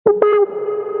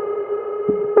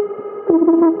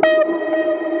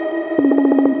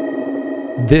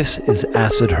This is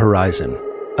Acid Horizon,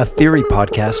 a theory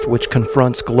podcast which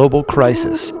confronts global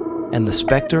crisis and the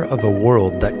specter of a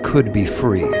world that could be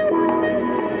free.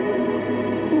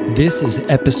 This is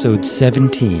episode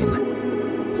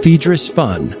 17, Phaedrus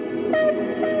Fun,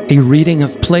 a reading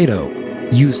of Plato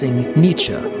using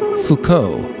Nietzsche,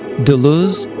 Foucault,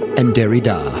 Deleuze, and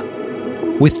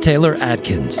Derrida, with Taylor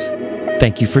Adkins.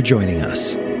 Thank you for joining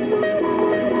us.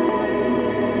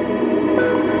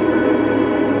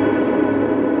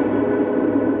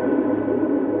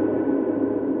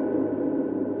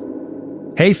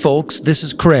 Hey folks, this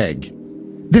is Craig.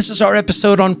 This is our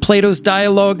episode on Plato's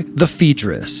dialogue, The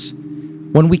Phaedrus.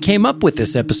 When we came up with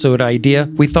this episode idea,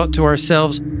 we thought to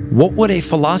ourselves, what would a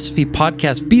philosophy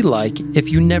podcast be like if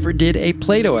you never did a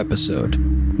Plato episode?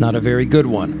 Not a very good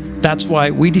one. That's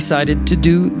why we decided to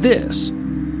do this.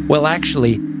 Well,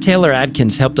 actually, Taylor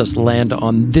Adkins helped us land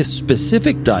on this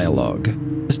specific dialogue.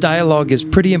 This dialogue is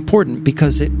pretty important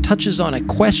because it touches on a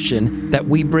question that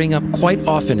we bring up quite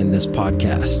often in this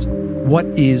podcast. What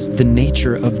is the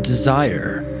nature of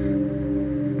desire?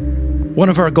 One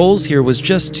of our goals here was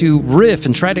just to riff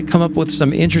and try to come up with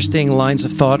some interesting lines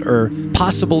of thought or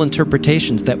possible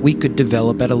interpretations that we could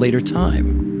develop at a later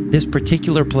time. This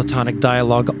particular Platonic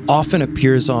dialogue often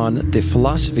appears on the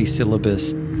philosophy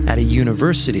syllabus at a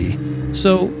university,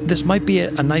 so this might be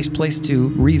a nice place to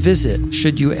revisit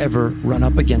should you ever run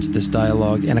up against this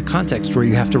dialogue in a context where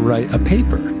you have to write a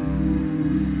paper.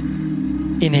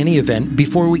 In any event,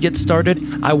 before we get started,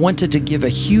 I wanted to give a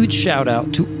huge shout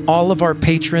out to all of our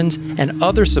patrons and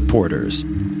other supporters.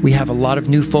 We have a lot of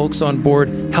new folks on board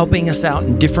helping us out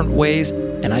in different ways,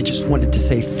 and I just wanted to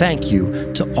say thank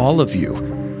you to all of you.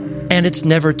 And it's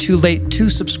never too late to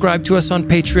subscribe to us on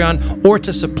Patreon or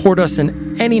to support us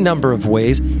in any number of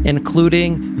ways,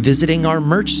 including visiting our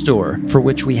merch store, for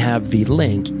which we have the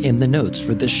link in the notes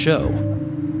for this show.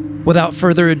 Without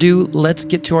further ado, let's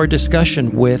get to our discussion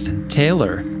with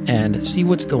Taylor and see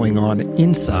what's going on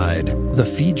inside the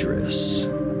Phaedrus.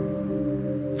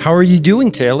 How are you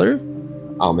doing, Taylor?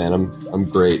 Oh man, I'm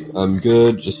great. I'm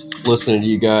good. Just listening to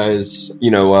you guys.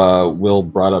 Will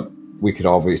brought up we could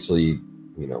obviously,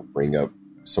 bring up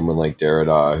someone like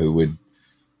Derrida who would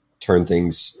turn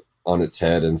things on its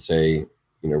head and say,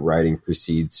 writing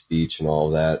precedes speech and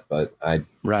all that. But I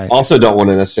also don't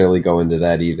want to necessarily go into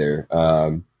that either.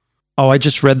 I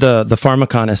just read the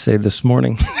Pharmacon essay this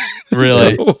morning.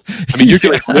 Really? You're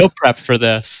doing real prep for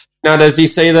this. Now, does he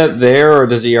say that there, or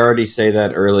does he already say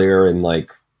that earlier in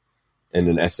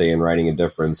an essay in Writing a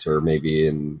Difference, or maybe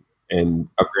in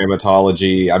Of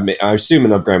Grammatology? I assume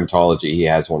in Of Grammatology he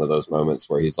has one of those moments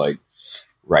where he's like,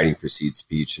 writing precedes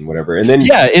speech and whatever. And then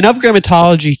in Of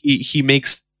Grammatology he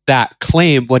makes that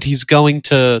claim. What he's going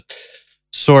to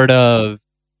sort of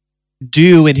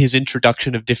do in his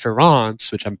introduction of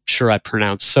Difference, which I'm sure I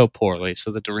pronounced so poorly,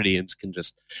 so the Derridians can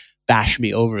just bash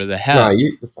me over the head. No,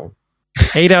 you're fine.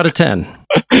 8 out of 10.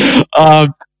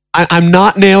 I'm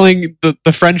not nailing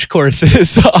the French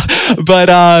courses, but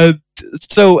that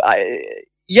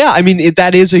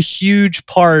is a huge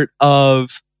part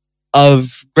of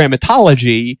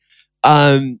grammatology.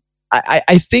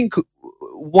 I think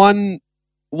one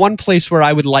place where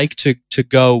I would like to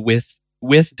go with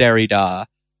Derrida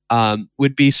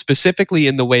would be specifically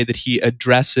in the way that he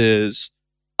addresses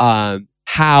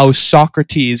how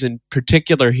Socrates in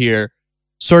particular here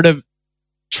sort of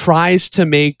tries to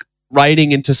make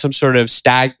writing into some sort of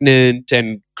stagnant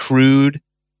and crude.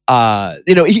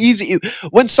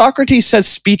 When Socrates says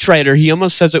speechwriter, he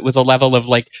almost says it with a level of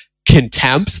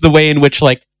contempt, the way in which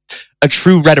a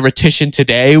true rhetorician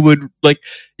today would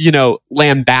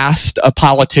lambast a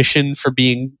politician for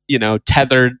being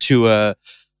tethered to a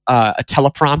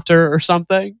teleprompter or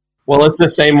something. Well, it's the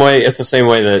same way. It's the same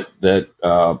way that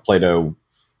Plato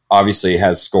obviously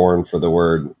has scorn for the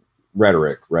word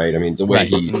rhetoric, right? I mean, the way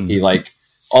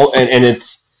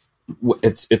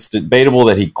it's debatable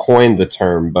that he coined the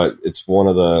term, but he's one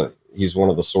of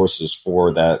the sources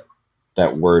for that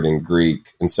word in Greek,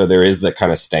 and so there is that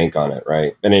kind of stank on it,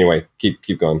 right? And anyway, keep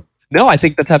going. No, I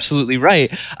think that's absolutely right.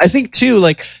 I think too,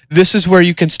 this is where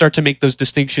you can start to make those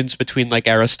distinctions between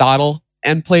Aristotle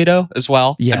and Plato as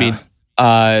well. Yeah.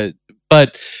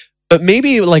 But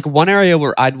maybe one area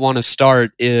where I'd want to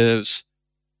start is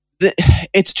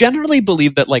it's generally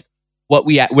believed that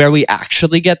where we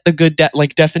actually get the good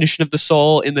definition of the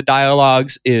soul in the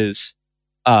dialogues is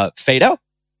Phaedo,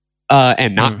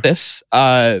 and not this.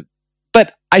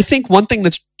 But I think one thing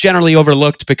that's generally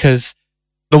overlooked, because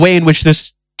the way in which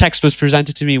this text was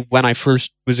presented to me when I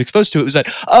first was exposed to it was that,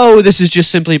 this is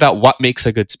just simply about what makes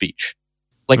a good speech.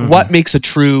 What makes a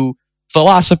true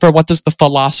philosopher? What does the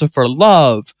philosopher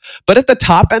love? But at the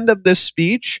top end of this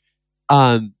speech,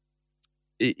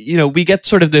 we get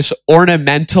sort of this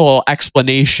ornamental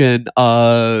explanation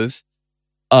of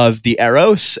the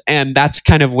eros, and that's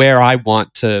kind of where I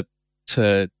want to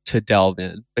delve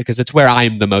in, because it's where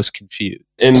I'm the most confused.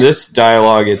 In this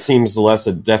dialogue, it seems less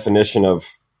a definition of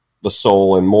the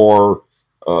soul and more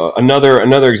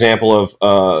another example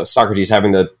of Socrates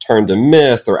having to turn to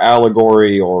myth or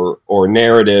allegory or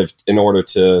narrative in order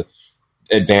to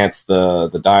advance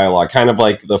the dialogue, kind of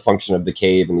like the function of the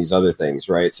cave and these other things,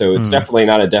 right? So it's definitely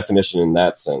not a definition in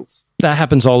that sense. That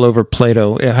happens all over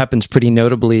Plato. It happens pretty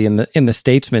notably in the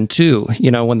Statesman too.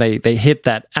 When they hit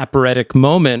that aporetic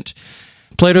moment,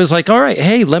 Plato's like, all right,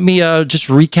 hey, let me just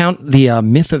recount the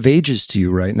myth of ages to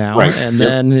you right now. Right. And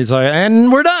then he's like,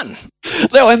 and we're done.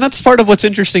 No, and that's part of what's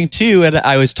interesting too, and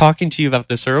I was talking to you about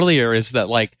this earlier, is that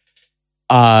like,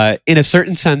 in a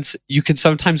certain sense, you can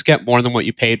sometimes get more than what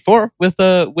you paid for with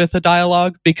a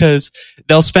dialogue, because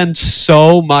they'll spend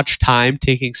so much time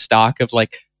taking stock of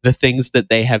like the things that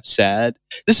they have said.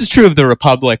 This is true of the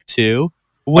Republic too,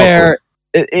 where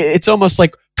it's almost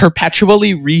like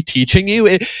perpetually reteaching you.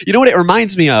 You know what it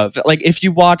reminds me of? Like if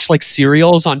you watch like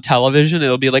serials on television,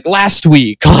 it'll be like last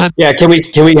week on. Yeah, can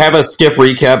we have a skip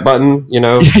recap button?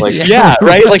 Like yeah,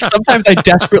 right. Like sometimes I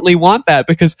desperately want that,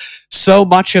 because so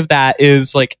much of that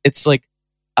is like, it's like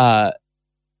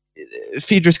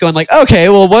Phaedrus going like, okay,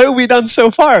 well, what have we done so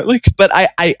far? Like, but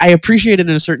I appreciate it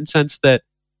in a certain sense that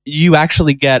you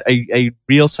actually get a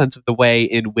real sense of the way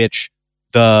in which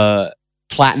the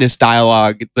Platonist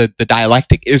dialogue, the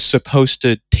dialectic, is supposed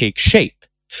to take shape.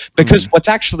 Because what's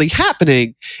actually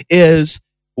happening is,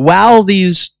 while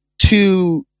these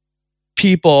two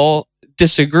people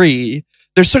disagree,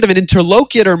 there's sort of an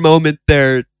interlocutor moment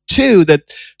there too that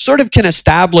sort of can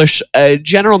establish a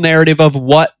general narrative of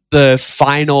what the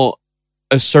final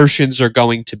assertions are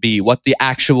going to be, what the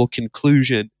actual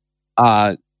conclusion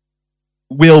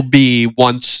will be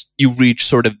once you reach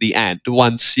sort of the end.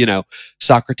 Once,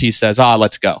 Socrates says,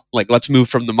 let's go. Like, let's move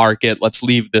from the market. Let's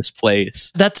leave this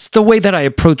place. That's the way that I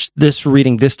approached this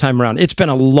reading this time around. It's been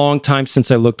a long time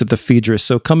since I looked at the Phaedrus.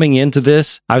 So coming into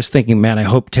this, I was thinking, man, I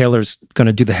hope Taylor's going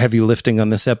to do the heavy lifting on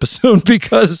this episode,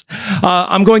 because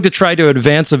I'm going to try to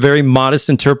advance a very modest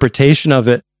interpretation of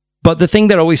it. But the thing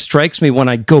that always strikes me when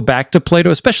I go back to Plato,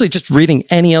 especially just reading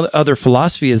any other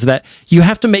philosophy, is that you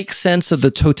have to make sense of the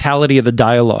totality of the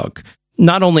dialogue,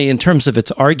 not only in terms of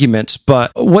its arguments,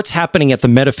 but what's happening at the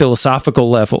metaphilosophical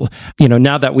level.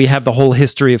 Now that we have the whole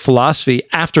history of philosophy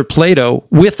after Plato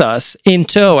with us in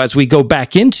tow as we go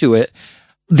back into it,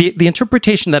 the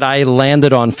interpretation that I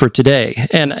landed on for today,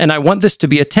 and I want this to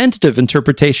be a tentative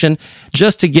interpretation,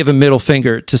 just to give a middle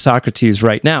finger to Socrates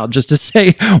right now, just to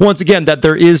say, once again, that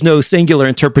there is no singular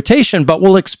interpretation, but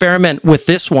we'll experiment with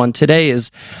this one today, is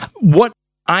what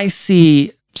I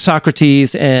see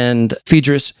Socrates and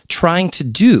Phaedrus trying to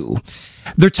do.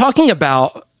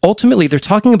 Ultimately, they're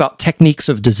talking about techniques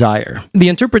of desire. The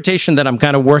interpretation that I'm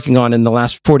kind of working on in the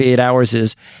last 48 hours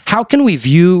is, how can we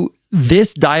view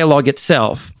this dialogue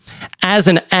itself as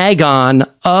an agon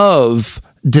of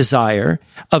desire,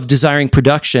 of desiring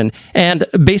production, and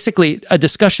basically a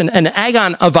discussion, an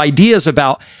agon of ideas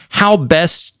about how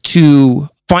best to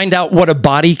find out what a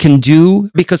body can do,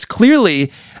 because clearly,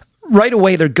 right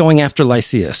away, they're going after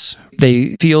Lysias.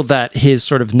 They feel that his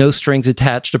sort of no strings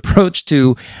attached approach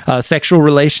to sexual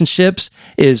relationships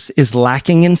is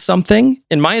lacking in something.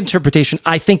 In my interpretation,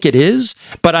 I think it is,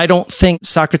 but I don't think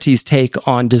Socrates' take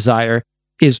on desire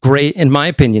is great, in my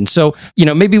opinion. So,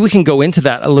 maybe we can go into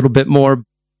that a little bit more.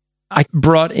 I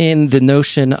brought in the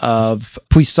notion of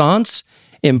puissance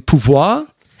and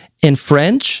pouvoir in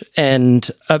French. And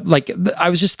I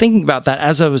was just thinking about that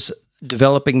as I was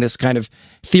developing this kind of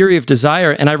theory of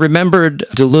desire. And I remembered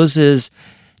Deleuze's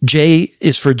J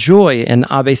is for joy in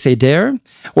Abécédaire,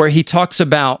 where he talks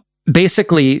about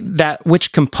basically that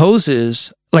which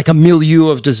composes like a milieu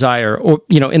of desire, or,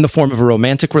 in the form of a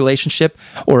romantic relationship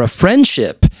or a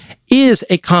friendship, is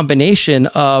a combination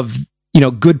of,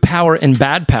 good power and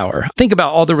bad power. Think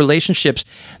about all the relationships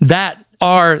that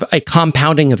are a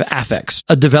compounding of affects,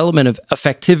 a development of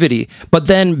affectivity. But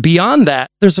then beyond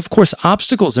that, there's of course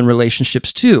obstacles in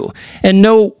relationships too. And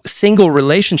no single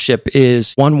relationship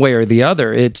is one way or the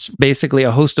other. It's basically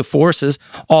a host of forces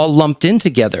all lumped in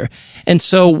together. And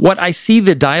so what I see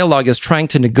the dialogue as trying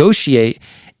to negotiate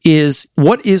is,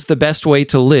 what is the best way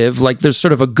to live? Like, there's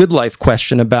sort of a good life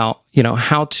question about,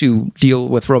 how to deal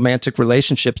with romantic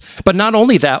relationships. But not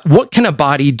only that, what can a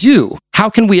body do? how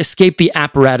can we escape the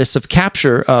apparatus of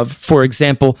capture of, for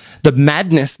example, the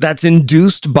madness that's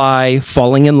induced by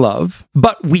falling in love,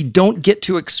 but we don't get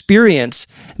to experience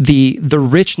the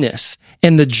richness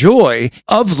and the joy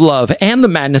of love and the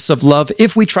madness of love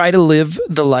if we try to live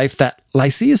the life that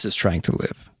Lysias is trying to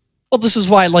live? Well, this is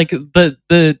why, like,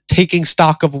 the taking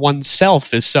stock of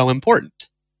oneself is so important,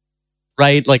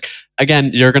 right? Like, again,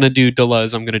 you're going to do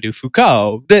Deleuze, I'm going to do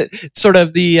Foucault.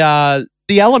 The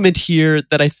element here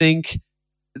that I think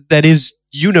that is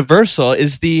universal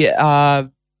is the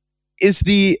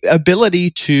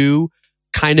ability to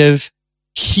kind of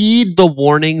heed the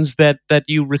warnings that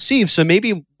you receive. So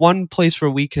maybe one place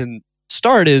where we can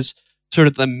start is sort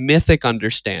of the mythic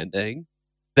understanding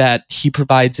that he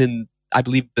provides in, I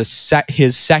believe,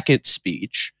 his second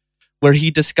speech, where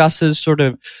he discusses sort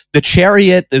of the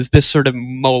chariot as this sort of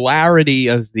molarity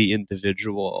of the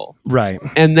individual. Right.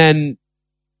 And then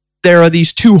there are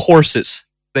these two horses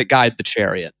that guide the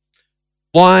chariot.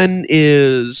 One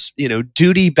is,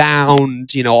 duty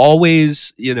bound,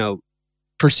 always,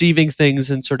 perceiving things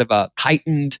in sort of a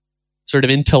heightened sort of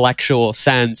intellectual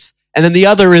sense. And then the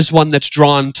other is one that's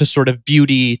drawn to sort of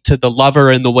beauty, to the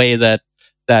lover in the way that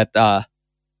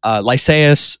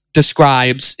Lysias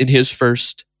describes in his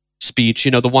first speech,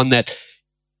 the one that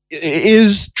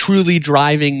is truly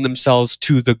driving themselves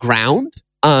to the ground.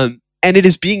 And it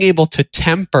is being able to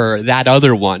temper that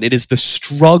other one. It is the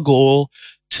struggle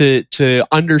to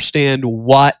understand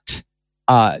what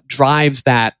drives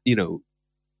that,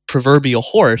 proverbial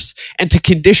horse, and to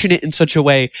condition it in such a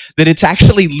way that it's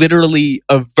actually literally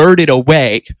averted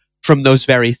away from those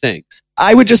very things.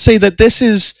 I would just say that this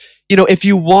is, if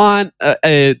you want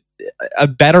a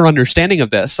better understanding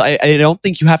of this, I don't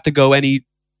think you have to go any,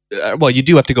 you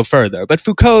do have to go further, but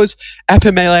Foucault's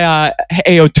Epimeleia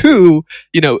Eo2,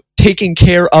 taking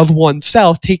care of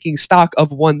oneself, taking stock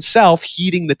of oneself,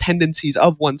 heeding the tendencies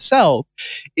of oneself,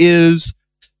 is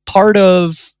part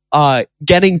of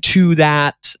getting to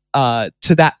that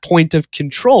point of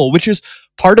control, which is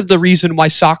part of the reason why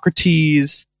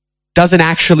Socrates doesn't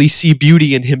actually see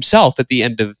beauty in himself at the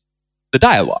end of the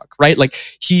dialogue, right? Like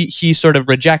he sort of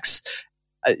rejects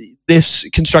this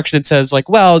construction and says, like,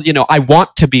 well, I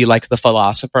want to be like the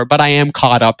philosopher, but I am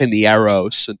caught up in the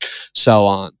eros and so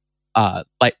on.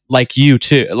 Like you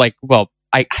too. Like, well,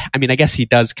 I mean, I guess he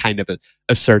does kind of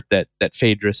assert that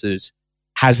Phaedrus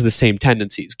has the same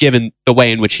tendencies, given the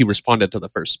way in which he responded to the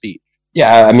first speech.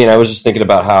 Yeah, I mean, I was just thinking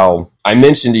about how I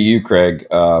mentioned to you, Craig,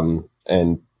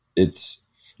 and it's,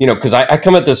 because I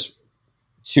come at this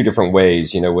two different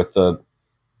ways,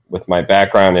 with my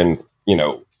background in,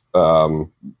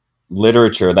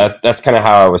 literature. That's kind of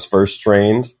how I was first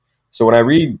trained. So when I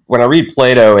read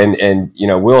Plato, and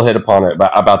Will hit upon it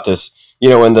about this, in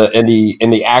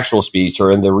the actual speech,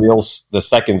 or in the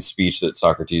second speech that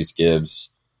Socrates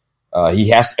gives, he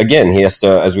has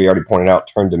to, as we already pointed out,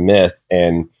 turn to myth,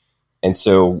 and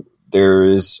so there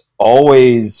is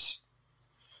always,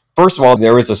 first of all,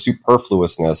 there is a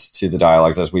superfluousness to the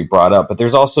dialogues, as we brought up, but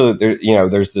there's also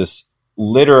there's this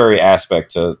literary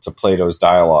aspect to Plato's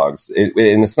dialogues, and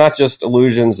it's not just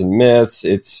allusions and myths.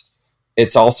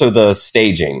 It's also the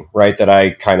staging, right? That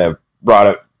I kind of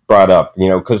brought up,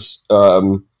 because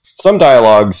some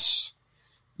dialogues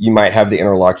you might have the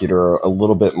interlocutor a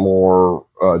little bit more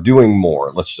doing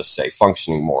more. Let's just say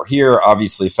functioning more. Here,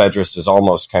 obviously, Phaedrus is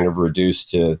almost kind of reduced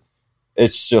to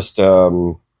it's just yes,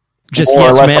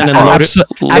 man.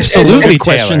 Absolutely,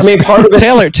 Taylor. I mean, part of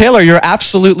it, Taylor, you're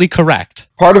absolutely correct.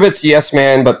 Part of it's yes,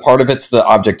 man, but part of it's the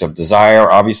object of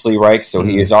desire, obviously, right? So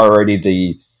he is already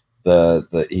the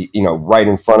right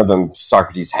in front of him.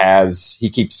 Socrates he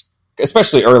keeps,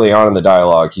 especially early on in the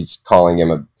dialogue, he's calling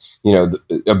him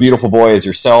a beautiful boy as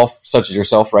yourself, such as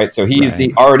yourself, right? So he's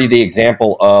already the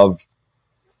example of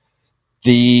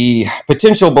the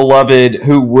potential beloved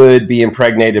who would be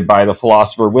impregnated by the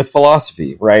philosopher with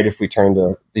philosophy, right? If we turn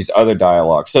to these other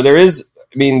dialogues. So there is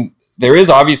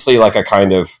obviously like a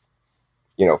kind of,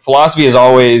 philosophy is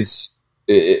always,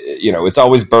 it's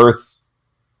always birthed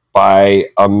by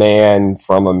a man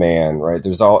from a man, right?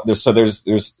 There's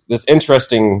this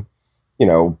interesting,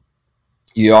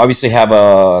 you obviously have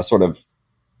a sort of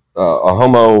a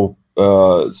homo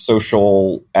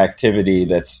social activity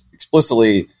that's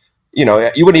explicitly, you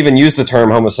wouldn't even use the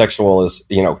term homosexual as,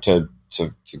 to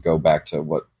go back to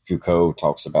what Foucault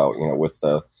talks about, with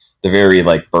the very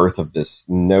like birth of this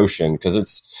notion, because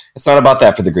it's not about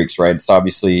that for the Greeks, right? It's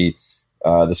obviously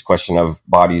this question of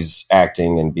bodies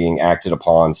acting and being acted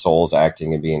upon, souls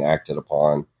acting and being acted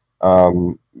upon.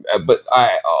 But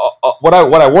what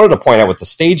I wanted to point out with the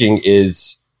staging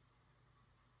is,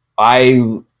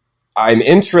 I I'm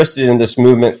interested in this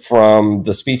movement from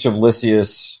the speech of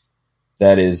Lysias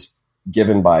that is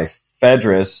given by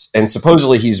Phaedrus, and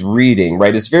supposedly he's reading,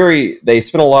 right? They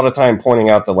spend a lot of time pointing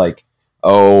out that, like,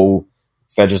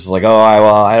 Phaedrus is like,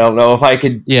 I don't know if I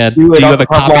could do it do you off have the a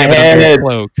top of copy my of it under your head.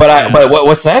 cloak? But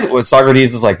what's that? What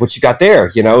Socrates is like, what you got there?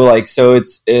 Like, so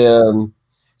it's, so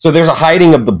there's a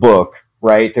hiding of the book,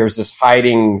 right? There's this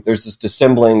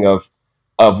dissembling of,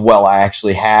 well, I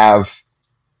actually have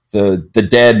the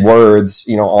dead words,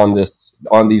 on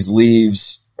these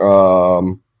leaves.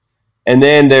 And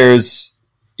then there's,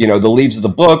 the leaves of the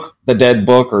book, the dead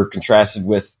book, are contrasted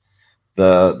with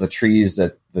the tree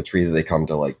that they come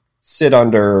to, like, sit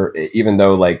under, even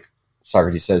though, like,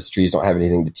 Socrates says trees don't have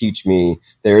anything to teach me.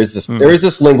 There is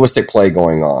this linguistic play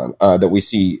going on that we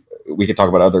see. We could talk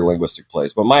about other linguistic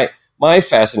plays, but my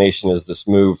fascination is this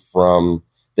move from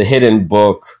the hidden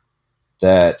book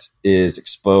that is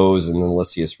exposed, and then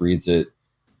Lysias reads it,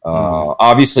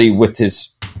 obviously with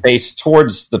his face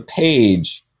towards the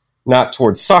page, not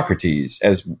towards Socrates,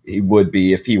 as he would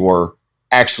be if he were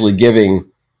actually giving,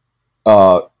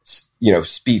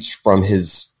 speech from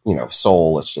his,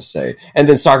 soul, let's just say. And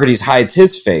then Socrates hides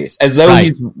his face as though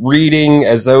he's reading,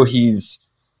 as though he's,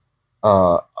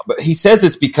 but he says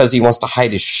it's because he wants to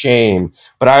hide his shame.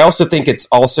 But I also think it's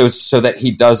also so that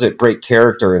he doesn't break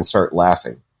character and start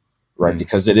laughing, right?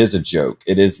 Because it is a joke.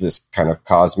 It is this kind of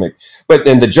cosmic. But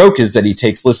then the joke is that he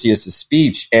takes Lysias'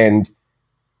 speech and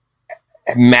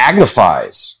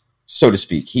magnifies, so to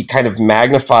speak. He kind of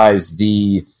magnifies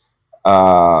the,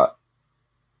 and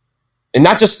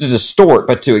not just to distort,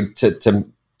 but to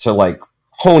like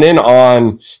hone in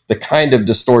on the kind of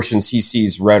distortions he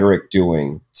sees rhetoric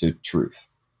doing to truth,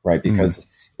 right?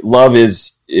 Because love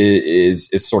is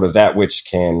sort of that which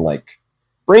can, like,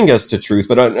 bring us to truth.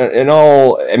 But like,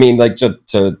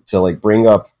 to like bring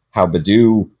up how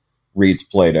Badiou reads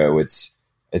Plato, it's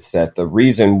that the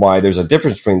reason why there's a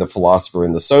difference between the philosopher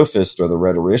and the sophist or the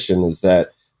rhetorician is that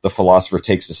the philosopher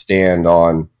takes a stand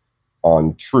on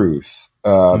truth.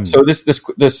 So this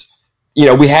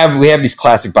we have these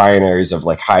classic binaries of,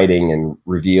 like, hiding and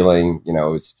revealing. It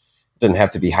doesn't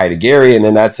have to be Heideggerian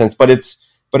in that sense, but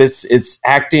it's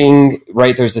acting,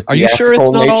 right? There's a theatrical nature. Are you sure it's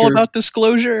not all about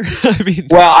disclosure?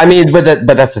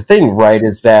 But that's the thing, right?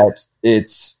 Is that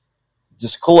it's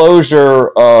disclosure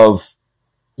of,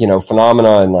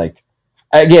 phenomena, and, like,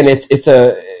 again,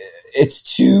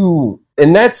 it's too,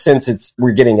 in that sense,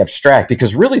 we're getting abstract,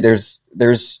 because really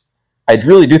I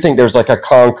really do think there's, like, a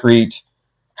concrete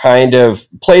kind of,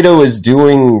 Plato is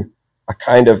doing a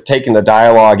kind of taking the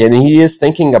dialogue, and he is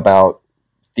thinking about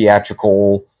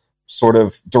theatrical sort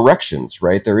of directions,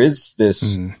 right? There is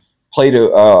this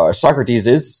Socrates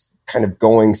is kind of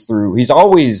going through, he's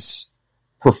always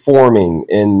performing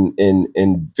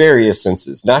in various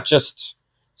senses, not just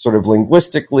sort of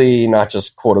linguistically, not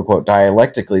just quote unquote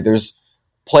dialectically.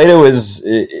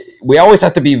 We always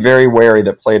have to be very wary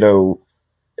that Plato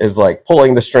is, like,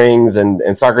 pulling the strings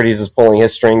and Socrates is pulling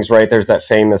his strings, right? There's that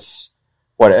famous,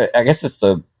 I guess is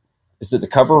it the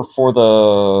cover for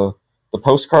the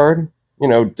postcard,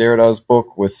 Derrida's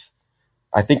book with,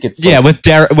 I think it's,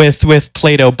 with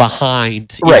Plato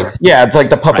behind, right? Yeah, it's like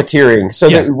the puppeteering. Right. So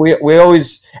that we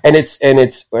always,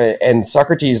 and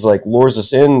Socrates, like, lures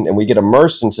us in, and we get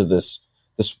immersed into this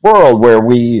world where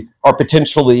we are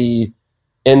potentially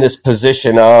in this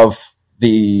position of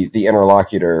the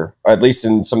interlocutor, or at least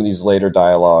in some of these later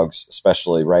dialogues,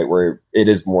 especially, right, where it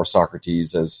is more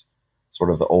Socrates as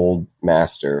sort of the old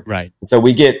master, right? And so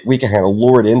we can kind of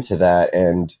lured into that.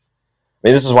 And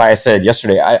this is why I said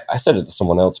yesterday, I said it to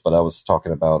someone else, but I was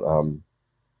talking about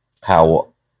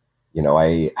how,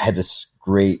 I had this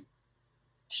great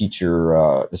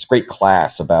teacher, this great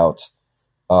class about,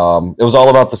 it was all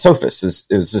about the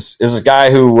sophists. It was this guy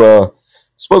who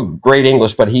spoke great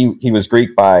English, but he was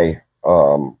Greek by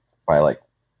like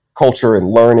culture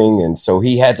and learning. And so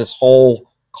he had this whole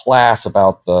class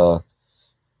about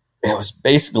it was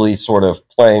basically sort of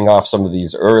playing off some of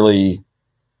these early,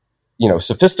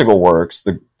 sophistical works,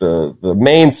 the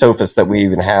main sophists that we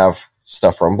even have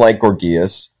stuff from, like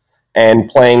Gorgias, and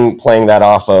playing that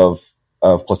off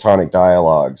of Platonic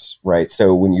dialogues, right?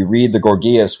 So when you read the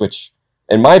Gorgias, which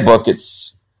in my book,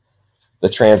 it's, the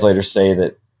translators say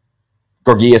that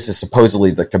Gorgias is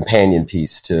supposedly the companion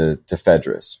piece to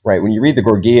Phaedrus, right? When you read the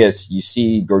Gorgias, you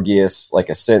see Gorgias, like,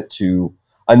 assent to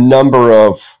a number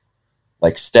of,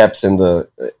 like, steps in the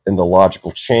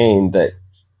logical chain that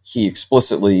he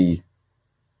explicitly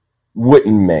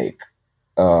wouldn't make,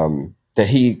 that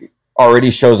he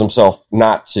already shows himself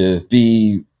not to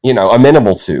be,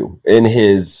 amenable to in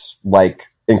his, like,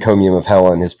 encomium of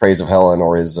Helen, his praise of Helen,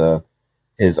 or his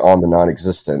on the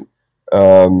non-existent.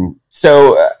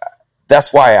 So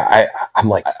that's why I'm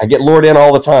like, I get lured in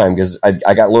all the time, because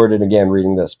I got lured in again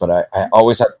reading this, but I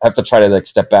always have to try to like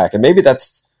step back. And maybe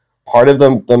that's part of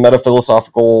the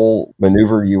metaphilosophical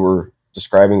maneuver you were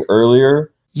describing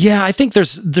earlier. Yeah, I think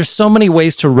there's so many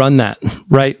ways to run that,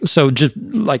 right? So just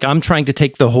like I'm trying to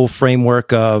take the whole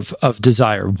framework of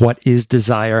desire. What is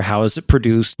desire? How is it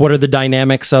produced? What are the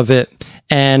dynamics of it?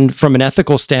 And from an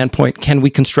ethical standpoint, can we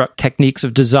construct techniques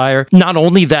of desire? Not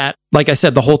only that, like I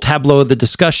said, the whole tableau of the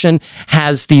discussion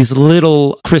has these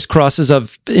little crisscrosses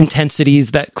of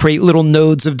intensities that create little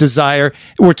nodes of desire.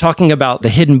 We're talking about the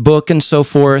hidden book and so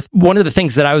forth. One of the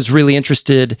things that I was really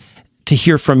interested to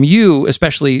hear from you,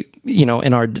 especially, in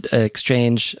our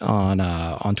exchange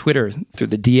on Twitter through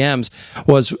the DMs,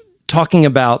 was talking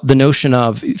about the notion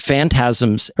of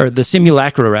phantasms, or the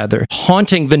simulacra rather,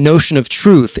 haunting the notion of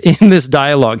truth in this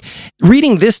dialogue.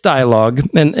 Reading this dialogue,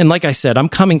 and like I said, I'm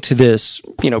coming to this,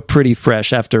 pretty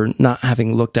fresh after not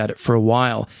having looked at it for a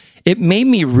while. It made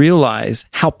me realize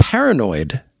how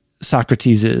paranoid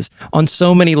Socrates is on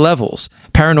so many levels.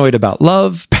 Paranoid about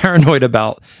love, paranoid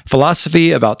about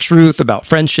philosophy, about truth, about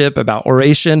friendship, about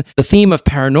oration. The theme of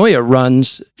paranoia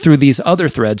runs through these other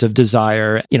threads of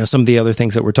desire, some of the other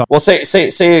things that we're talking. Well,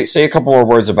 say a couple more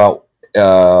words about,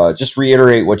 just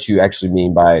reiterate what you actually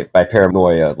mean by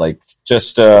paranoia. Like,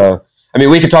 just,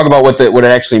 we could talk about what it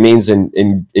actually means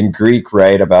in Greek,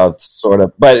 right? About sort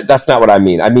of, but that's not what I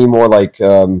mean. I mean more like,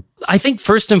 I think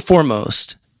first and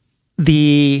foremost,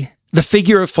 the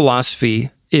figure of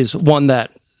philosophy is one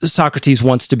that Socrates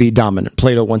wants to be dominant.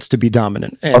 Plato wants to be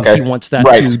dominant, and he wants that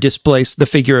to displace the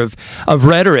figure of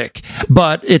rhetoric.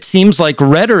 But it seems like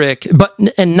rhetoric,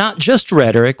 and not just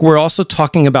rhetoric, we're also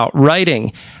talking about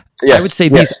writing. Yes, I would say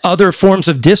these other forms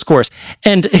of discourse.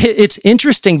 And it's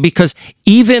interesting because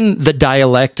even the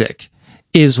dialectic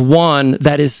is one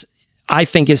that I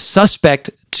think is suspect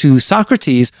to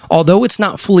Socrates, although it's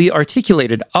not fully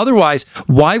articulated. Otherwise,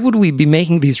 why would we be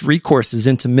making these recourses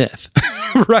into myth?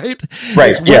 Right?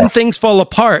 It's when things fall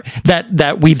apart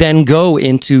that we then go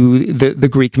into the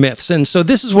Greek myths. And so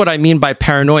this is what I mean by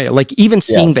paranoia. Like, even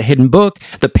seeing the hidden book,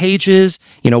 the pages,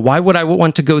 why would I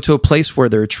want to go to a place where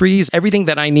there are trees? Everything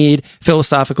that I need,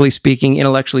 philosophically speaking,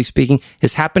 intellectually speaking,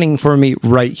 is happening for me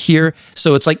right here.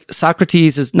 So it's like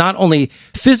Socrates is not only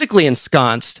physically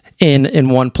ensconced in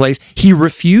one place, he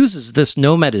refuses this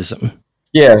nomadism.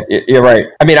 Yeah, you're right.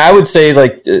 I would say,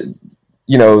 like,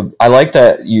 I like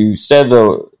that you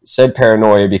said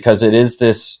paranoia, because it is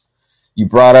this, you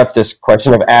brought up this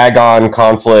question of agon,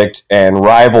 conflict, and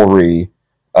rivalry.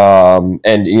 And,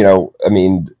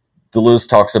 Deleuze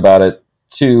talks about it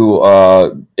too,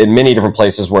 in many different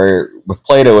places, where with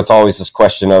Plato, it's always this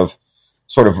question of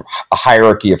sort of a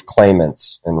hierarchy of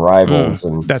claimants and rivals.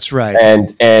 And that's right.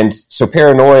 And so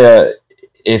paranoia,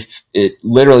 if it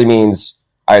literally means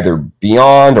either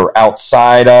beyond or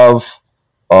outside of,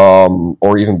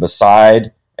 or even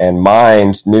beside, and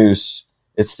mind, nous,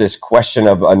 it's this question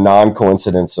of a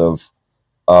non-coincidence of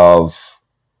a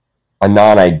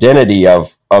non-identity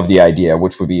of the idea,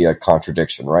 which would be a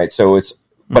contradiction, right? So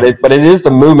but it is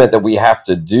the movement that we have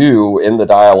to do in the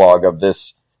dialogue of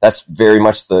this. That's very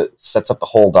much sets up the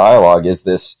whole dialogue, is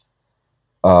this,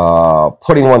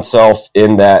 putting oneself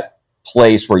in that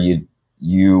place where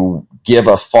you give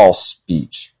a false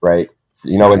speech, right?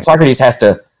 And Socrates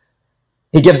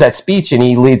he gives that speech, and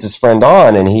he leads his friend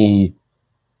on, and he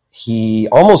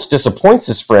almost disappoints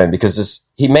his friend, because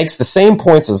he makes the same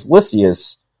points as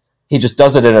Lysias. He just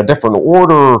does it in a different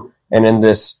order, and in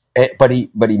this, but he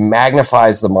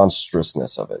magnifies the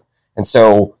monstrousness of it. And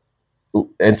so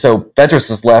Phaedrus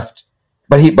is left,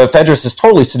 but Phaedrus is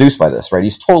totally seduced by this, right?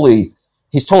 He's totally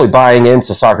buying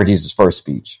into Socrates' first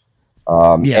speech.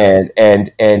 And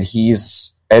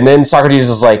then Socrates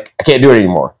is like, I can't do it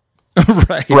anymore.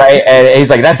 Right. And he's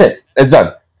like, that's it. It's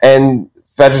done. And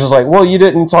Phaedrus is like, well, you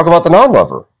didn't talk about the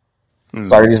non-lover.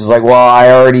 Socrates is like, well, I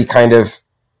already kind of,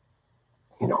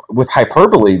 with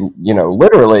hyperbole,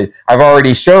 literally, I've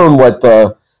already shown what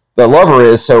the lover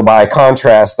is. So by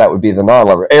contrast, that would be the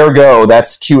non-lover. Ergo,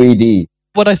 that's QED.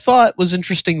 What I thought was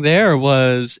interesting there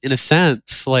was, in a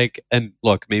sense, like, and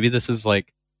look, maybe this is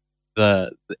like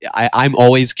I'm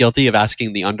always guilty of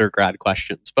asking the undergrad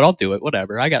questions, but I'll do it.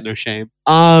 Whatever. I got no shame.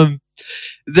 Up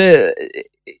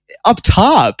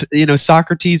top,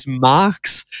 Socrates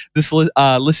mocks this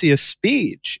Lysias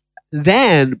speech,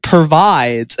 then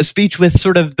provides a speech with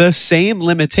sort of the same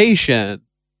limitation,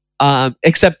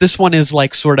 except this one is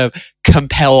like sort of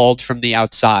compelled from the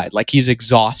outside, like he's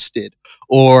exhausted,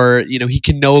 or he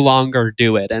can no longer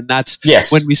do it, and that's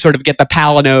when we sort of get the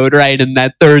palinode, right, in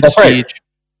that third speech.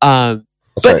 Right.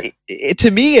 But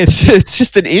to me, it's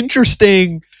just an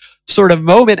interesting sort of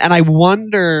moment, and I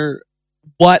wonder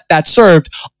what that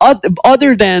served,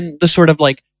 other than the sort of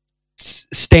like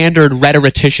standard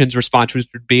rhetorician's response, which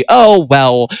would be, oh,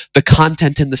 well, the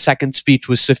content in the second speech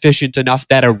was sufficient enough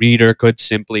that a reader could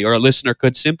simply, or a listener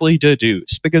could simply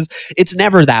deduce, because it's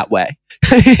never that way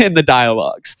in the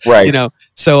dialogues. Right. You know,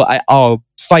 so I'll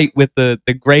fight with the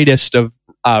greatest of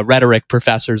rhetoric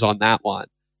professors on that one.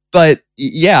 But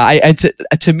yeah,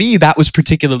 to me, that was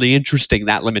particularly interesting,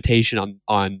 that limitation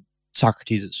on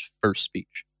Socrates' first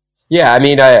speech. Yeah, I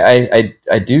mean,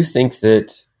 I do think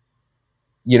that,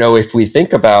 you know, if we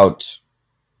think about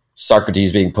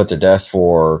Socrates being put to death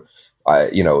for,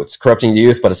 you know, it's corrupting the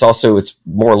youth, but it's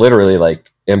more literally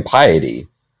like impiety.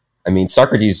 I mean,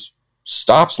 Socrates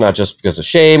stops not just because of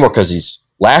shame or because he's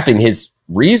laughing. His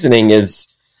reasoning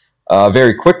is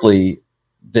very quickly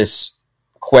this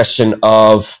question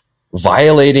of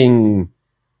violating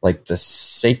like the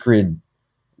sacred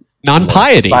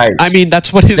non-piety. I mean,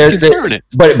 that's what his concern is.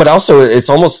 But also it's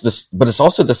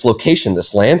also this location,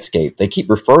 this landscape. They keep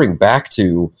referring back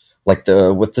to like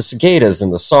with the cicadas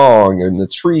and the song and the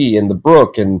tree and the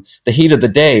brook and the heat of the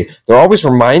day. They're always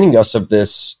reminding us of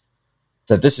this,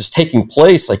 that this is taking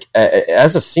place like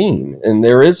as a scene. And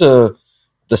there is the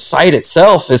site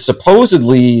itself is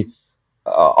supposedly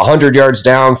 100 yards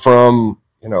down from,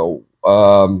 you know,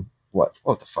 what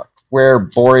the fuck, where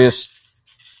Boreas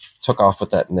took off with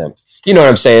that nymph. You know what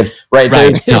I'm saying, right?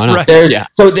 There's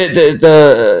so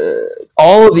the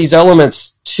all of these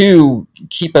elements to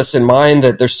keep us in mind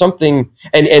that there's something,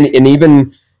 and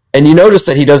you notice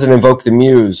that he doesn't invoke the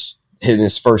muse in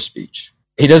his first speech.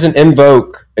 He doesn't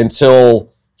invoke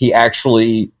until he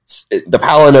actually, the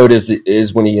palinode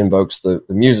is when he invokes the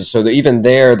muses. So that even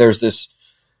there's this,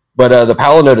 but the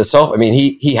palinode itself, I mean,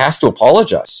 he has to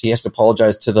apologize. He has to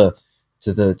apologize to the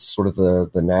sort of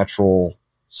the natural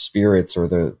spirits or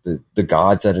the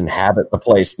gods that inhabit the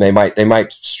place. And they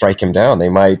might strike him down. They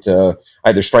might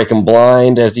either strike him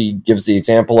blind, as he gives the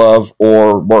example of,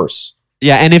 or worse.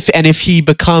 Yeah, and if he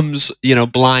becomes, you know,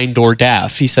 blind or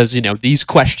deaf, he says, you know, these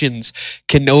questions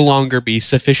can no longer be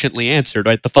sufficiently answered.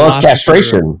 Right? The philosopher, it's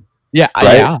castration. Yeah,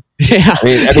 right? Yeah. I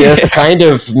mean, it's a kind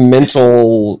of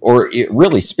mental or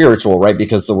really spiritual, right?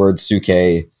 Because the word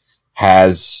suke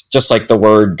has, just like the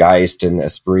word Geist and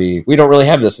Esprit, we don't really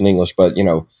have this in English, but, you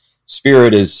know,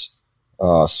 spirit is,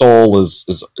 soul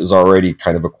is already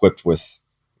kind of equipped with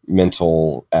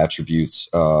mental attributes.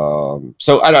 So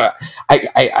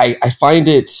I find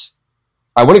it,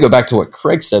 I want to go back to what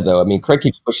Craig said, though. I mean, Craig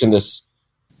keeps pushing this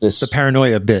the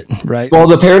paranoia bit, right? Well,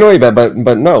 the paranoia bit,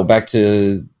 but no, back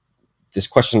to this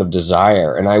question of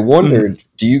desire. And I wondered,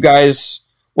 do you guys,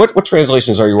 what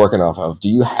translations are you working off of? Do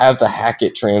you have the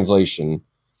Hackett translation?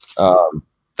 The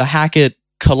Hackett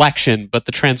collection, but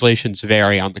the translations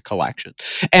vary on the collection.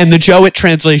 And the Jowett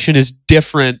translation is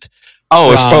different.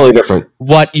 Oh, it's totally different.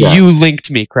 What you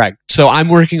linked me, Craig. So I'm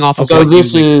working off of so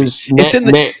this is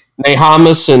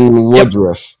Nehamus and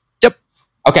Woodruff. Yep.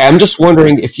 Okay, I'm just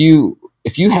wondering if you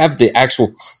have the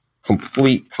actual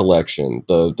complete collection,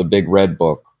 the big red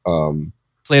book.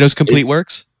 Plato's Complete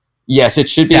Works? Yes, it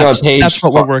should be on page. That's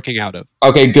what we're working out of.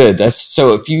 Okay, good.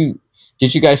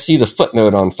 Did you guys see the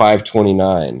footnote on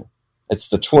 529? It's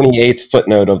the 28th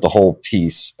footnote of the whole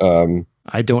piece.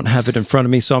 I don't have it in front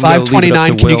of me, so I'm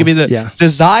 529. Can you give me the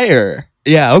desire?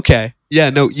 Yeah. Okay. Yeah.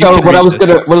 No. So what I was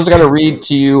gonna read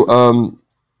to you,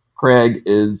 Craig,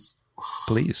 is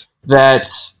please that.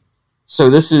 So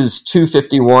this is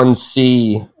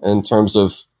 251C in terms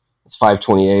of, it's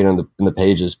 528 in the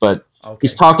pages, but okay.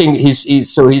 He's talking. He's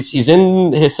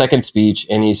in his second speech,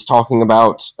 and he's talking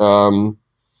about.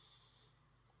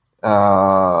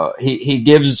 He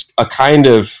gives a kind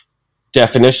of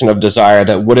definition of desire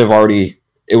that would have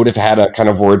had a kind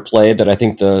of wordplay that I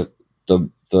think the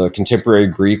contemporary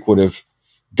Greek would have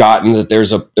gotten, that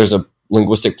there's a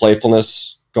linguistic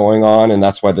playfulness going on, and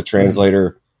that's why the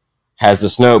translator has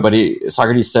this note. But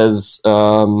Socrates says,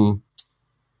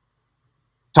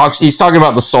 he's talking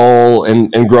about the soul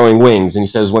and growing wings, and he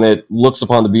says, when it looks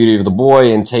upon the beauty of the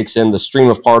boy and takes in the stream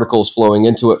of particles flowing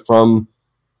into it from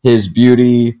his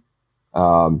beauty,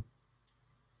 and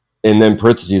then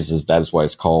parentheses is, that is why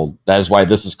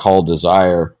this is called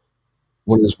desire.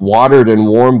 When it's watered and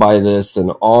warmed by this, then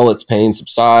all its pain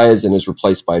subsides and is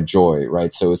replaced by joy,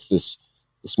 right? So it's this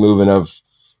movement of,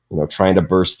 you know, trying to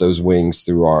burst those wings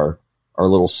through our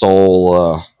little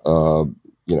soul,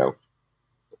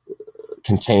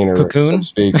 container, cocoon, so to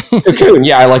speak. Cocoon,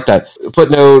 yeah, I like that.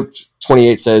 Footnote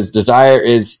 28 says, desire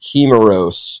is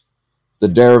hemeros. The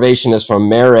derivation is from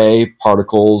mere,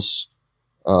 particles.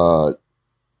 Let's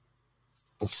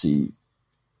see.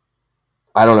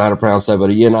 I don't know how to pronounce that,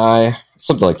 but E-N-I,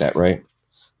 something like that, right?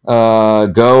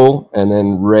 Go, and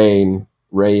then rain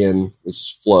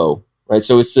is flow, right?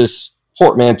 So it's this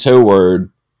portmanteau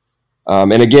word.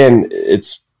 And again,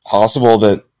 it's possible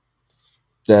that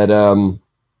this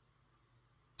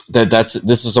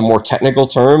is a more technical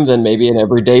term than maybe an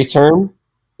everyday term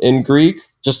in Greek.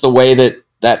 Just the way that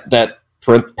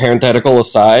parenthetical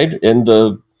aside in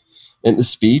the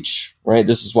speech, right?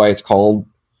 This is why it's called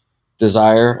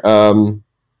desire. I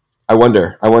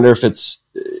wonder if it's,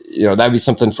 that'd be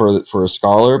something for a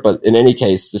scholar. But in any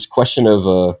case, this question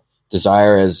of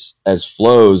desire as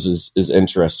flows is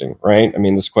interesting, right? I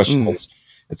mean, this question is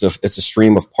it's a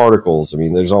stream of particles. I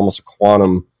mean, there's almost a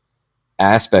quantum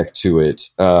aspect to it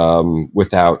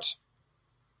without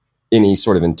any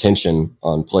sort of intention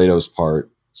on Plato's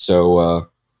part. So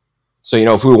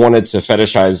if we wanted to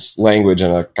fetishize language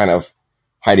in a kind of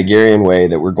Heideggerian way,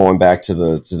 that we're going back to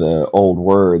the old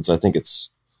words, I think it's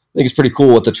pretty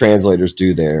cool what the translators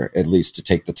do there, at least to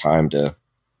take the time to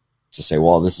say,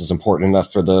 well, this is important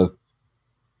enough for the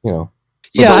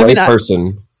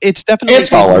person. It's definitely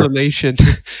in relation.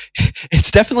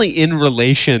 It's definitely in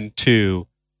relation to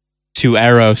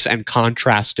Eros and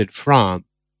contrasted from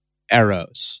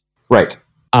Eros. Right.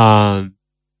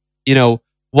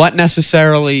 What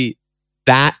necessarily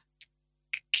that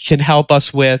can help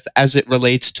us with as it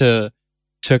relates to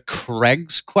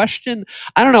Craig's question,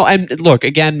 I don't know. And look,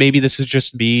 again, maybe this is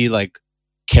just me like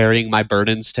carrying my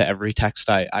burdens to every text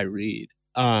I read.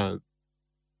 The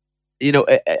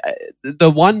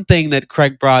one thing that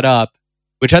Craig brought up,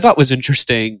 which I thought was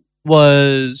interesting,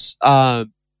 was the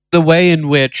way in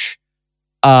which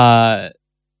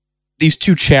these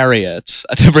two chariots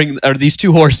these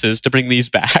two horses, to bring these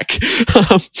back,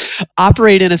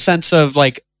 operate in a sense of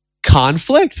like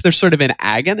conflict. There's sort of an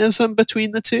agonism between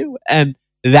the two, and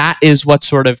that is what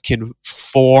sort of can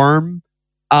form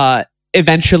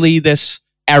eventually this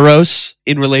Eros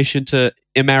in relation to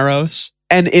Imeros.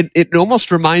 And it almost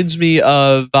reminds me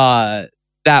of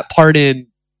that part in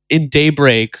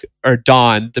Daybreak or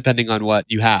Dawn, depending on what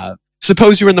you have.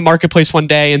 Suppose you were in the marketplace one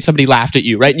day and somebody laughed at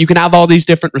you, right? And you can have all these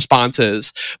different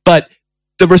responses, but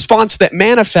the response that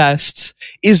manifests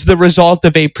is the result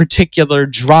of a particular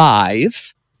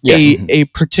drive, yes. a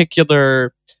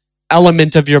particular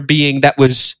element of your being that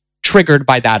was triggered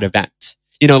by that event.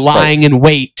 Lying in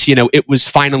wait, it was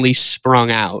finally sprung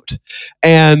out.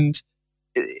 And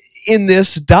in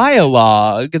this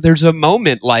dialogue, there's a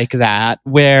moment like that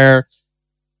where,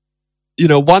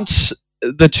 once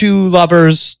the two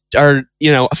lovers are,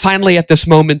 finally at this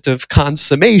moment of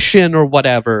consummation or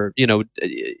whatever,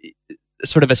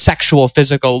 sort of a sexual,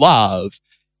 physical love,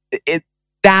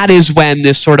 that is when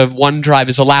this sort of one drive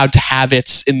is allowed to have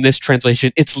in this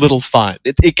translation, its little fun.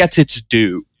 It gets its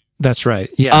due. That's right.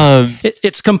 Yeah.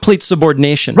 It's complete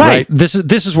subordination, right? This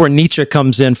is where Nietzsche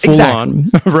comes in full on,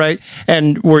 right?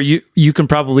 And where you can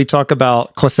probably talk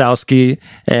about Klosowski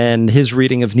and his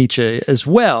reading of Nietzsche as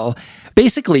well.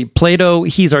 Basically, Plato,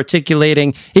 he's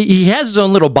articulating, he has his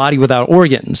own little body without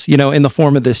organs, in the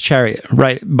form of this chariot,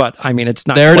 right? But I mean, it's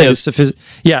not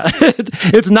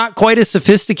it's not quite as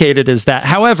sophisticated as that.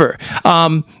 However,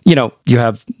 you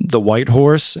have the white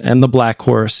horse and the black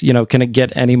horse, can it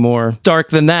get any more dark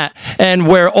than that? And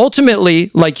where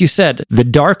ultimately, like you said, the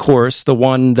dark horse, the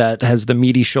one that has the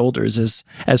meaty shoulders,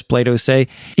 as Plato say,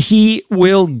 he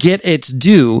will get its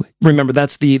due. Remember,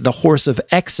 that's the horse of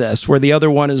excess, where the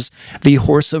other one is the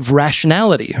horse of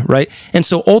rationality, right? And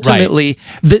so ultimately,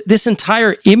 this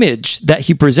entire image that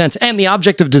he presents, and the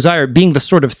object of desire being the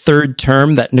sort of third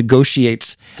term that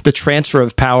negotiates the transfer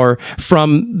of power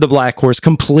from the black horse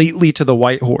completely to the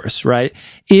white horse, right,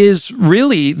 is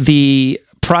really the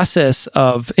process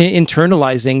of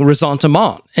internalizing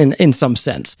ressentiment in some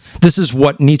sense. This is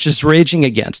what Nietzsche's raging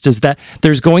against, is that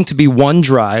there's going to be one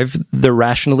drive, the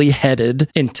rationally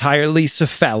headed, entirely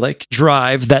cephalic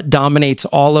drive that dominates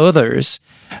all others.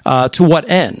 To what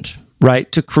end,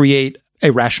 right? To create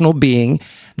a rational being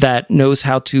that knows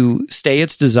how to stay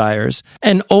its desires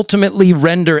and ultimately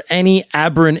render any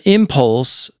aberrant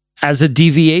impulse as a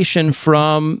deviation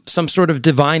from some sort of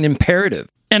divine imperative.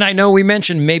 And I know we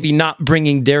mentioned maybe not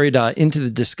bringing Derrida into the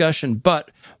discussion,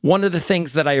 but one of the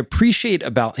things that I appreciate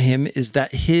about him is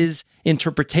that his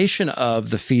interpretation of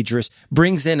the Phaedrus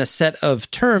brings in a set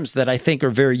of terms that I think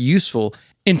are very useful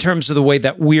in terms of the way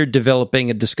that we're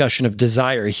developing a discussion of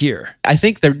desire here. I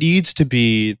think there needs to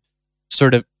be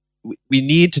we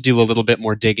need to do a little bit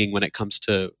more digging when it comes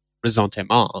to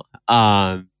ressentiment.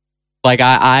 I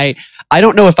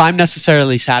don't know if I'm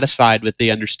necessarily satisfied with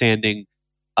the understanding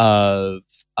of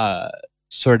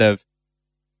sort of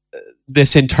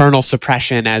this internal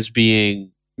suppression as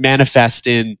being manifest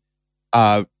in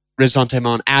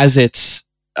ressentiment as it's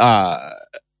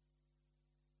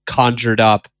conjured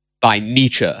up by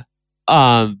Nietzsche.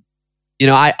 I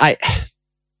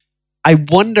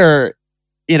wonder,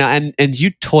 and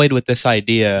you toyed with this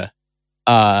idea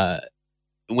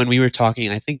when we were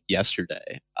talking, I think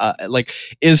yesterday.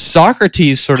 Is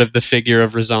Socrates sort of the figure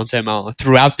of ressentiment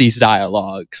throughout these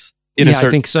dialogues? In a certain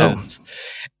I think so.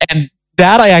 sense? And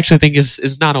that I actually think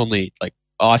is not only like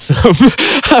awesome,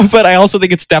 but I also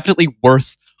think it's definitely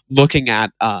worth looking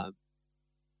at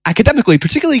academically,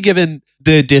 particularly given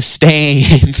the disdain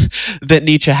that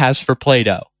Nietzsche has for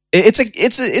Plato.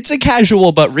 It's a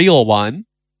casual but real one.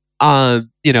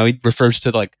 He refers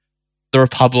to like the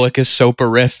Republic is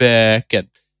soporific, and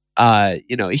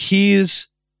he's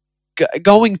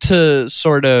going to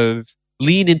sort of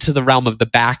lean into the realm of the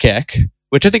Bacchic,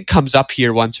 which I think comes up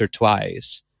here once or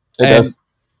twice. And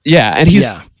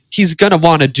he's going to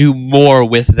want to do more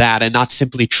with that and not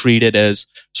simply treat it as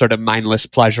sort of mindless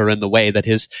pleasure in the way that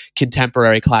his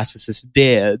contemporary classicists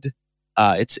did.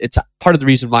 It's part of the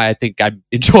reason why I think I'm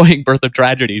enjoying Birth of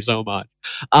Tragedy so much.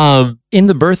 In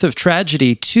the Birth of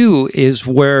Tragedy, too, is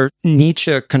where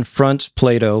Nietzsche confronts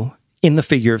Plato in the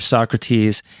figure of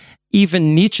Socrates.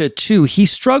 Even Nietzsche, too, he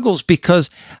struggles because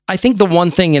I think the one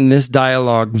thing in this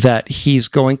dialogue that he's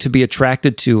going to be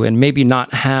attracted to and maybe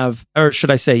not have, or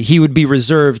should I say, he would be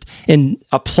reserved in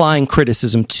applying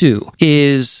criticism to,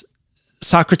 is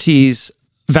Socrates'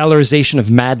 valorization of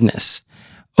madness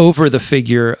over the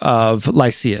figure of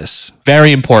Lysias.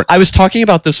 Very important. I was talking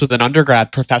about this with an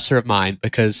undergrad professor of mine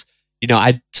because,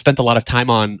 I spent a lot of time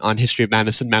on history of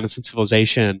madness and madness and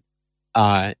civilization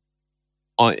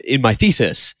in my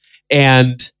thesis.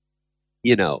 And,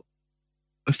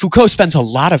 Foucault spends a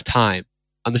lot of time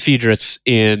on the Phaedrus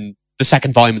in the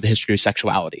second volume of the History of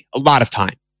Sexuality. A lot of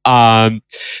time.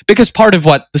 Because part of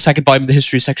what the second volume of the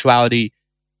History of Sexuality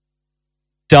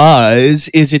does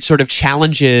is it sort of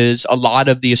challenges a lot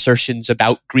of the assertions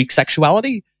about Greek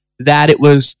sexuality, that it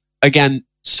was, again,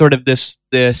 sort of it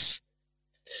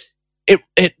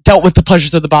dealt with the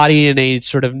pleasures of the body in a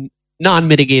sort of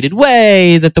non-mitigated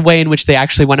way, that the way in which they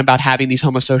actually went about having these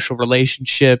homosocial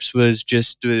relationships was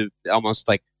just almost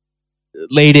like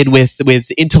laden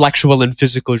with intellectual and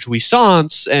physical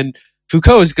jouissance. And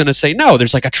Foucault is going to say, no,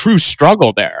 there's like a true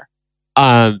struggle there.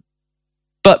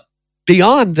 But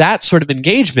beyond that sort of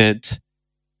engagement,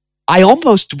 I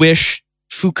almost wish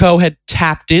Foucault had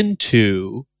tapped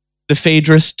into the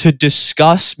Phaedrus to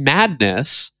discuss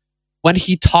madness when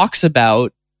he talks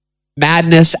about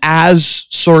madness as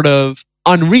sort of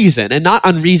unreason, and not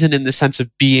unreason in the sense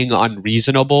of being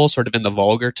unreasonable, sort of in the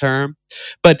vulgar term,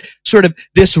 but sort of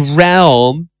this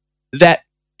realm that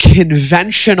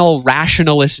conventional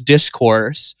rationalist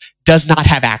discourse does not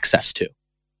have access to.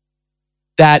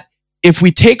 That if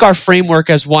we take our framework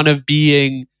as one of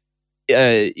being,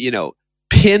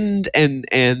 pinned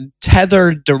and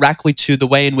tethered directly to the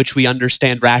way in which we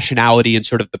understand rationality in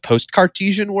sort of the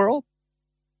post-Cartesian world,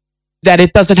 that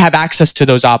it doesn't have access to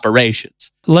those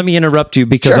operations. Let me interrupt you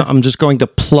because Sure. I'm just going to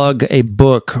plug a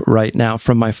book right now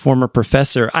from my former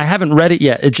professor. I haven't read it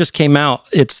yet. It just came out.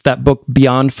 It's that book,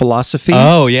 Beyond Philosophy.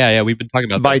 Oh, yeah. We've been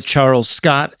talking about by this. Charles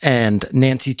Scott and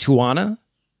Nancy Tuana.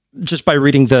 Just by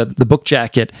reading the book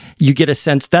jacket, you get a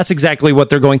sense that's exactly what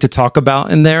they're going to talk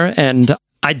about in there. And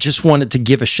I just wanted to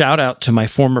give a shout out to my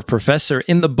former professor.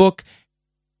 In the book,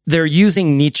 they're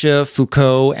using Nietzsche,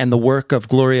 Foucault, and the work of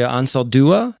Gloria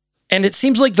Anzaldúa. And it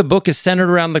seems like the book is centered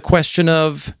around the question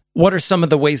of what are some of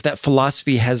the ways that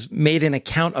philosophy has made an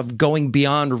account of going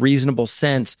beyond reasonable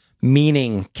sense,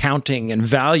 meaning, counting, and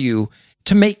value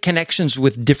to make connections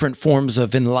with different forms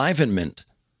of enlivenment.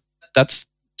 That's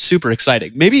super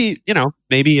exciting. Maybe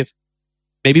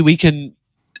we can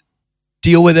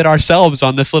deal with it ourselves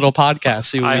on this little podcast.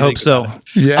 See what I we hope think so. about it.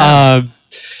 Yeah.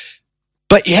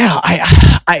 But yeah,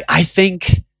 I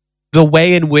think the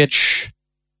way in which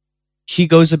he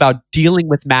goes about dealing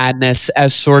with madness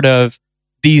as sort of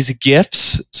these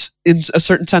gifts, in a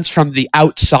certain sense, from the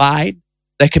outside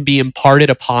that can be imparted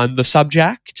upon the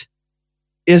subject,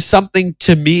 is something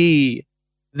to me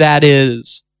that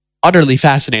is utterly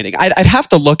fascinating. I'd have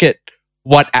to look at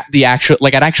what the actual,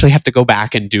 I'd actually have to go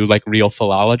back and do real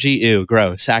philology, ew,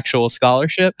 gross, actual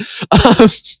scholarship,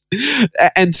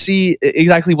 and see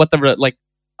exactly what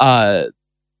the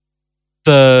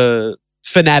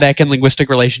phonetic and linguistic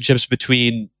relationships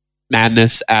between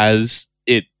madness as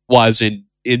it was in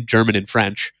German and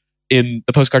French in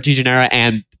the post-Cartesian era,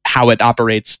 and how it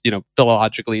operates,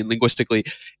 philologically and linguistically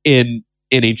in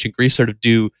ancient Greece. Sort of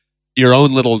do your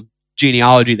own little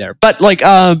genealogy there. But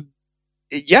I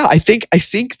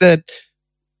think that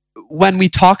when we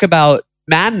talk about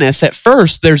madness, at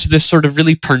first, there's this sort of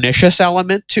really pernicious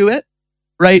element to it,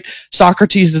 right?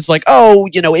 Socrates is like, oh,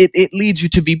 it leads you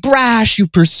to be brash. You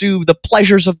pursue the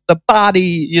pleasures of the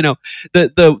body,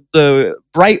 the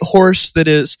bright horse that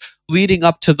is leading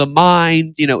up to the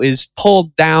mind, is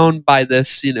pulled down by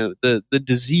this, the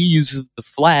disease of the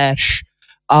flesh.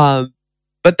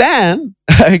 But then,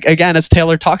 again, as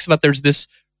Taylor talks about, there's this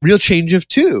real change of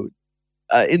tune.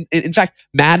 In fact,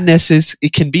 madness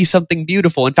it can be something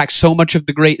beautiful. In fact, so much of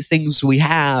the great things we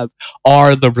have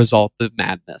are the result of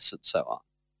madness, and so on.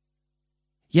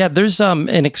 Yeah, there's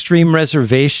an extreme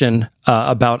reservation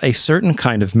about a certain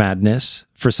kind of madness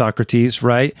for Socrates,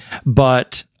 right?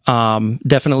 But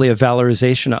definitely a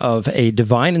valorization of a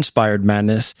divine-inspired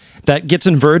madness that gets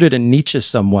inverted in Nietzsche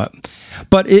somewhat.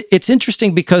 But it's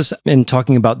interesting because in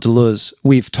talking about Deleuze,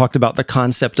 we've talked about the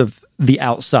concept of the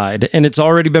outside, and it's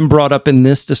already been brought up in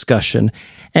this discussion.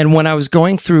 And when I was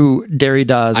going through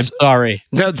Derrida's... I'm sorry.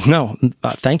 No,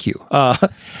 thank you.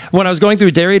 When I was going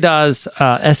through Derrida's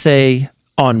essay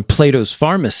on Plato's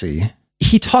Pharmacy,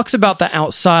 he talks about the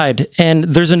outside, and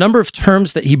there's a number of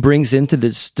terms that he brings into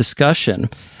this discussion.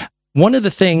 One of the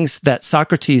things that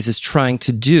Socrates is trying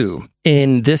to do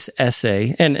in this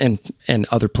essay and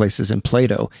other places in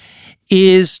Plato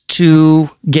is to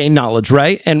gain knowledge,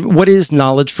 right? And what is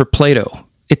knowledge for Plato?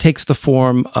 It takes the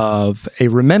form of a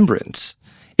remembrance.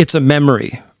 It's a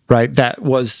memory, right, that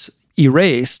was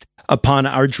erased upon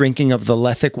our drinking of the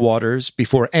lethic waters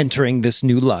before entering this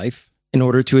new life. In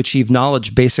order to achieve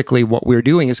knowledge, basically what we're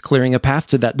doing is clearing a path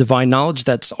to that divine knowledge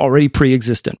that's already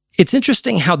pre-existent. It's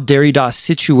interesting how Derrida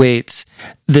situates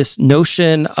this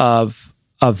notion of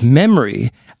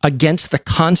memory against the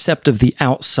concept of the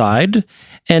outside.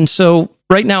 And so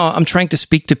right now, I'm trying to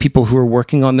speak to people who are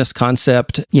working on this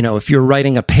concept. If you're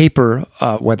writing a paper,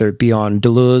 whether it be on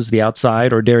Deleuze, the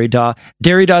outside, or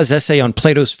Derrida's essay on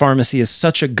Plato's Pharmacy is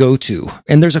such a go-to.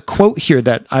 And there's a quote here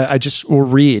that I just will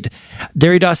read.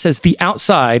 Derrida says, "The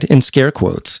outside," in scare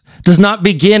quotes, "does not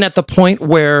begin at the point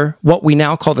where what we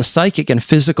now call the psychic and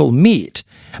physical meet,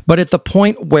 but at the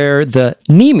point where the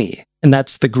mneme," and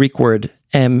that's the Greek word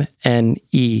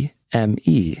M-N-E-M-E,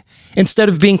 instead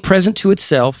of being present to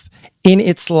itself in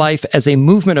its life as a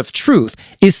movement of truth,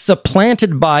 is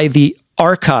supplanted by the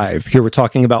archive. Here we're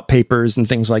talking about papers and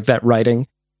things like that, writing,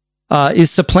 is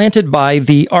supplanted by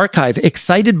the archive,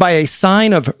 excited by a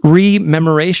sign of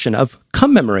rememoration, of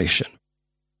commemoration.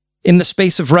 In the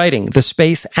space of writing, the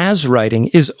space as writing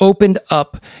is opened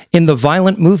up in the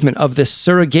violent movement of this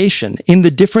surrogation, in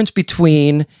the difference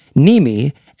between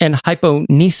mneme and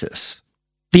hyponesis.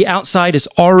 The outside is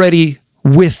already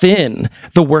within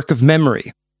the work of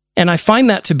memory. And I find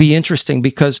that to be interesting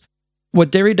because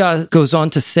what Derrida goes on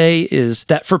to say is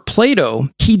that for Plato,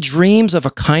 he dreams of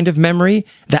a kind of memory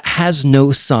that has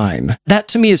no sign. That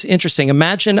to me is interesting.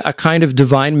 Imagine a kind of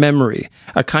divine memory,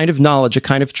 a kind of knowledge, a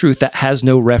kind of truth that has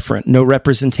no referent, no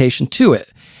representation to it.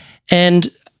 And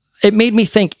it made me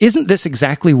think, isn't this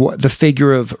exactly what the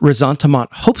figure of Resentiment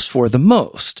hopes for the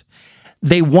most?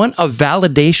 They want a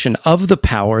validation of the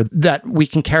power that we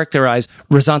can characterize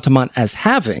Resentiment as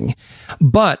having,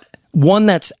 but one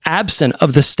that's absent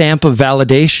of the stamp of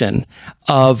validation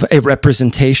of a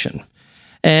representation.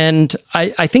 And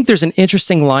I think there's an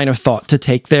interesting line of thought to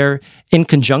take there in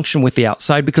conjunction with the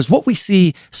outside, because what we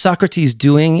see Socrates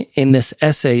doing in this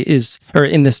essay or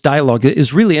in this dialogue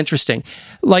is really interesting.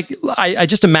 Like, I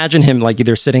just imagine him like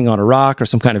either sitting on a rock or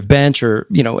some kind of bench or,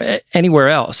 anywhere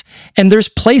else. And there's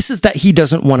places that he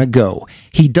doesn't want to go.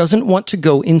 He doesn't want to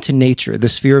go into nature, the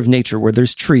sphere of nature where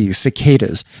there's trees,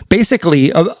 cicadas,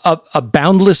 basically a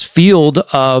boundless field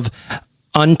of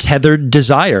untethered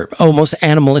desire, almost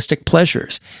animalistic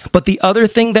pleasures. But the other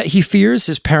thing that he fears,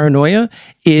 his paranoia,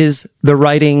 is the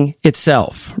writing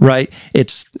itself, right?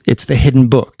 It's the hidden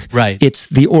book. Right. It's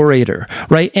the orator,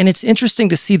 right? And it's interesting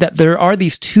to see that there are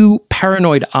these two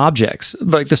paranoid objects,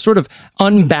 like the sort of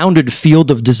unbounded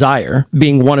field of desire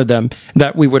being one of them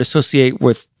that we would associate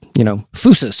with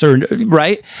Phusis,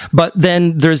 right? But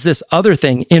then there's this other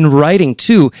thing in writing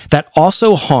too that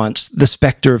also haunts the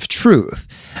specter of truth.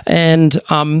 And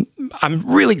I'm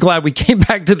really glad we came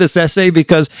back to this essay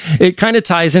because it kind of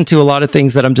ties into a lot of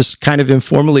things that I'm just kind of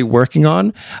informally working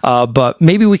on. But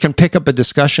maybe we can pick up a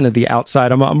discussion of the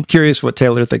outside. I'm curious what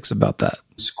Taylor thinks about that.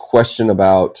 This question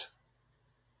about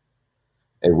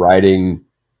a writing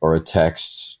or a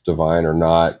text, divine or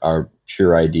not, our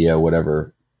pure idea,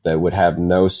 whatever, that would have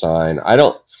no sign. I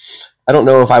don't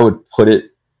know if I would put it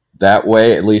that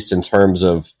way, at least in terms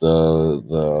of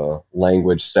the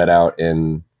language set out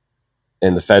in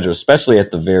the Phaedrus, especially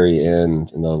at the very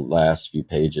end in the last few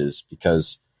pages,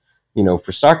 because,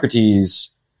 for Socrates,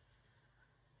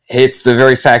 it's the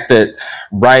very fact that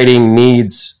writing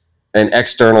needs an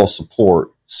external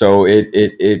support. So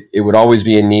it would always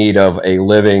be in need of a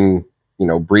living,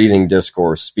 breathing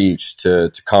discourse, speech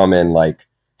to come and like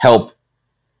help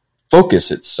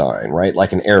focus its sign, right?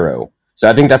 Like an arrow. So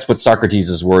I think that's what Socrates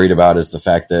is worried about, is the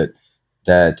fact that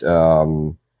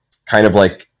kind of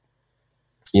like,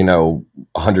 a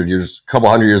couple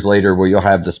hundred years later, where you'll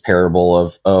have this parable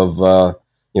of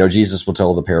Jesus will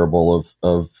tell the parable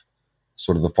of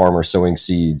sort of the farmer sowing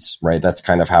seeds, right? That's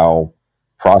kind of how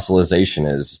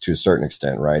proselytization is to a certain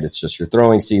extent, right? It's just you're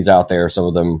throwing seeds out there. Some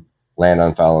of them land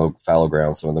on fallow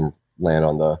ground. Some of them land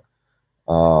on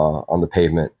the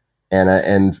pavement.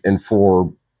 And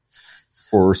for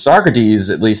Socrates,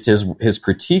 at least his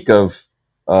critique of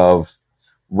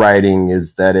writing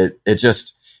is that it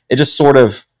just sort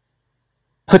of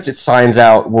puts its signs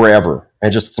out wherever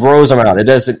and just throws them out. It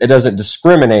doesn't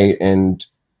discriminate and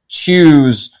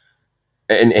choose.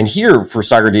 And here for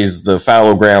Socrates, the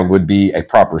fallow ground would be a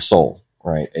proper soul,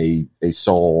 right? A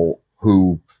soul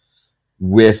who,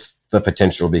 with the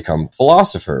potential to become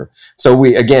philosopher. So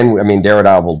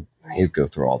Derrida he'd go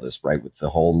through all this, right, with the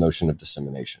whole notion of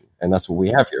dissemination. And that's what we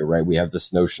have here, right? We have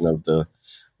this notion of the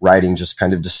writing just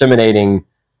kind of disseminating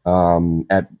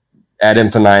ad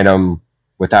infinitum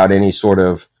without any sort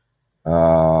of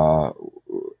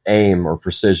aim or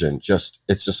precision.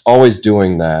 It's just always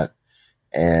doing that.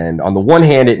 And on the one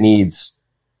hand, it needs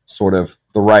sort of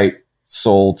the right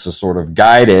soul to sort of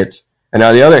guide it. And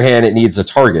on the other hand, it needs a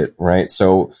target, right?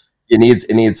 So it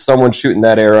needs someone shooting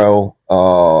that arrow,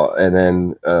 and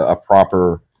then a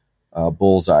proper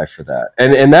bullseye for that.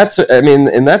 And that's,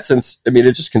 in that sense,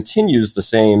 it just continues the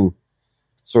same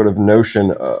sort of notion,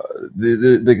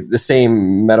 the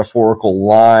same metaphorical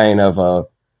line of a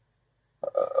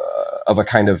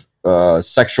kind of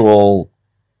sexual,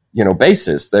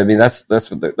 basis.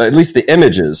 That's what at least the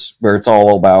images, where it's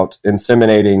all about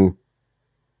inseminating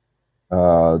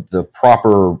the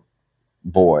proper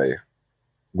boy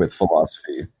with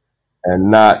philosophy and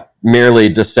not merely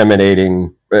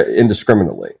disseminating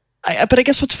indiscriminately. But I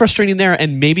guess what's frustrating there,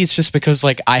 and maybe it's just because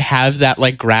like I have that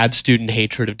like grad student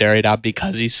hatred of Derrida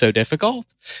because he's so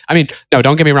difficult. No,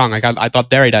 don't get me wrong. Like I thought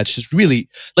Derrida just really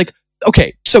like,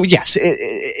 okay, so yes,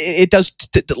 it does.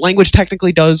 The language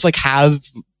technically does like have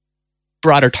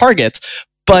broader targets,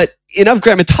 but enough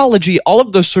grammatology, all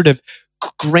of those sort of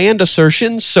grand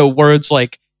assertions. So words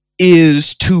like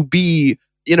is, to be,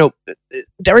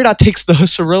 Derrida takes the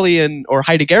Husserlian or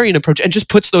Heideggerian approach and just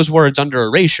puts those words under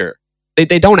erasure.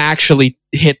 They don't actually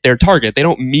hit their target. They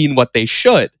don't mean what they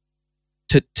should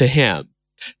to him.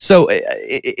 So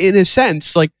in a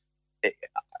sense, like,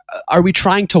 are we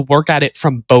trying to work at it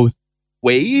from both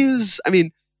ways?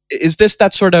 Is this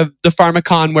that sort of the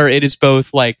pharmacon where it is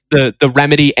both like the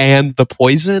remedy and the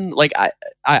poison? Like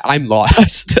I'm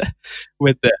lost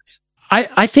with this.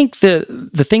 I think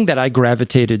the thing that I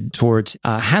gravitated towards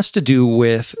has to do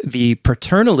with the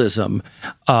paternalism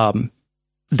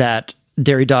that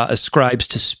Derrida ascribes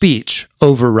to speech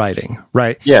over writing,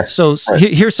 right? Yes. So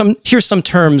here's some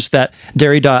terms that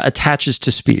Derrida attaches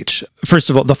to speech. First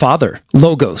of all, the father,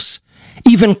 logos.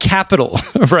 Even capital,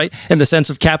 right, in the sense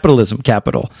of capitalism,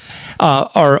 capital,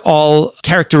 are all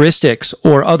characteristics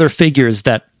or other figures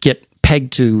that get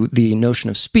pegged to the notion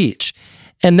of speech.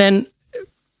 And then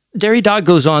Derrida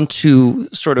goes on to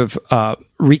sort of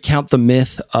recount the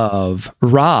myth of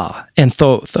Ra and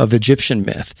Thoth, of Egyptian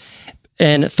myth.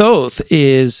 And Thoth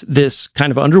is this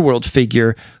kind of underworld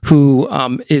figure who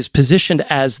is positioned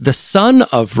as the son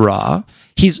of Ra.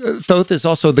 Thoth is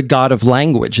also the god of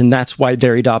language, and that's why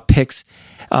Derrida picks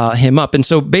him up. And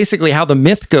so basically how the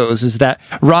myth goes is that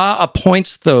Ra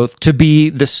appoints Thoth to be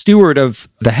the steward of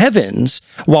the heavens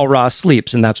while Ra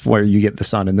sleeps, and that's where you get the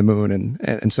sun and the moon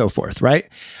and so forth, right?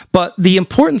 But the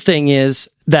important thing is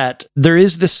that there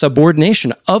is this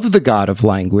subordination of the god of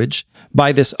language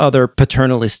by this other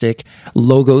paternalistic,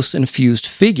 logos-infused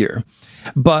figure.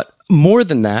 But more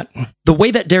than that, the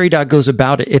way that Derrida goes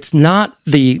about it, it's not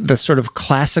the sort of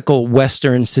classical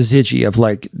Western syzygy of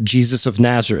like Jesus of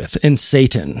Nazareth and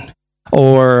Satan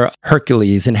or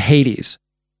Hercules and Hades.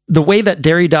 The way that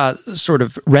Derrida sort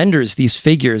of renders these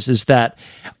figures is that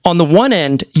on the one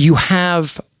end, you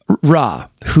have Ra,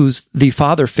 who's the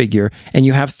father figure, and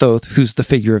you have Thoth, who's the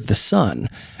figure of the son.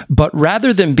 But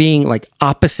rather than being like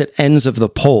opposite ends of the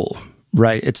pole,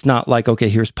 right? It's not like, okay,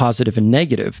 here's positive and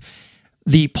negative.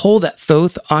 The pole that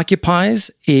Thoth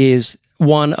occupies is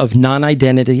one of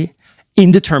non-identity,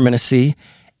 indeterminacy.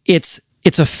 It's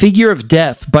a figure of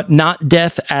death, but not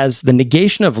death as the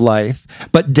negation of life,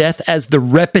 but death as the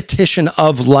repetition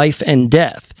of life and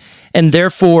death. And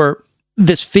therefore,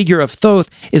 this figure of Thoth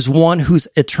is one who's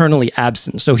eternally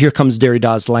absent. So here comes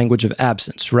Derrida's language of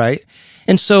absence, right?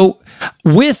 And so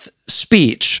with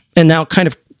speech, and now kind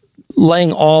of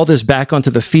laying all this back onto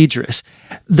the Phaedrus,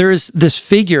 there's this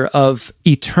figure of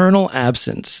eternal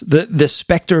absence, the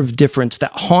specter of difference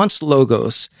that haunts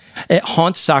Logos. It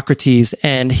haunts Socrates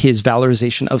and his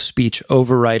valorization of speech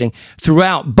over writing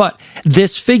throughout. But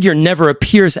this figure never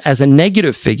appears as a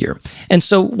negative figure. And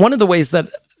so one of the ways that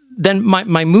then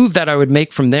my move that I would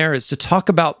make from there is to talk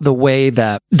about the way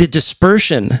that the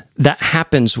dispersion that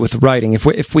happens with writing,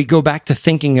 if we go back to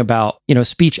thinking about,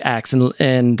 speech acts and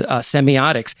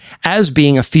semiotics as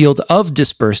being a field of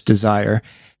dispersed desire,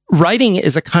 writing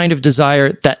is a kind of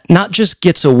desire that not just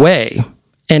gets away.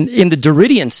 And in the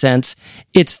Derridian sense,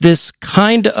 it's this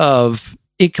kind of,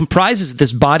 it comprises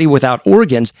this body without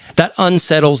organs that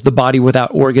unsettles the body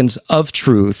without organs of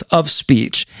truth, of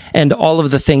speech, and all of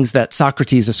the things that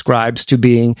Socrates ascribes to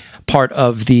being part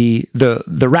of the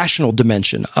rational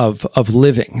dimension of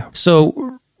living.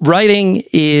 So writing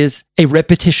is a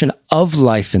repetition of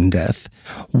life and death,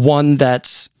 one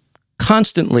that's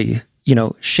constantly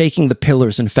shaking the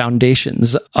pillars and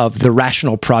foundations of the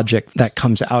rational project that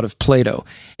comes out of Plato.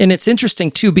 And it's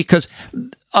interesting too, because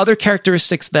other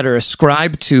characteristics that are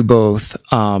ascribed to both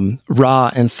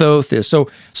Ra and Thoth is, so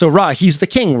Ra, he's the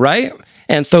king, right?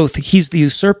 And Thoth, he's the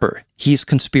usurper. He's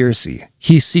conspiracy.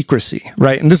 He's secrecy,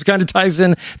 right? And this kind of ties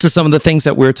in to some of the things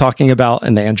that we were talking about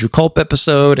in the Andrew Culp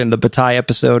episode and the Bataille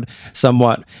episode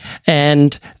somewhat.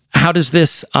 And how does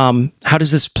this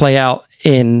play out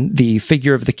in the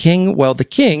figure of the king? Well, the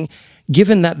king,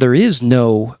 given that there is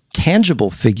no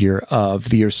tangible figure of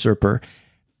the usurper,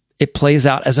 it plays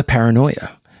out as a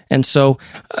paranoia. And so,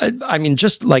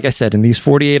 just like I said, in these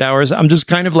 48 hours, I'm just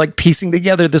kind of like piecing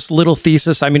together this little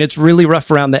thesis. It's really rough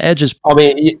around the edges.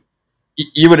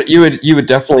 You would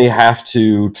definitely have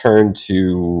to turn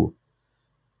to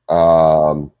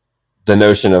the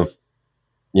notion of,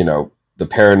 the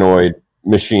paranoid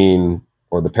machine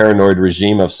or the paranoid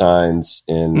regime of signs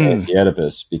in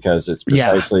Anti-Oedipus, because it's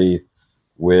precisely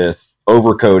with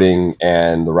overcoding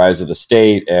and the rise of the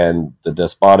state and the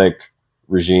despotic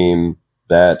regime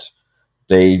that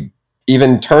they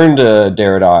even turn to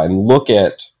Derrida and look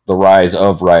at the rise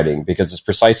of writing, because it's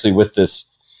precisely with this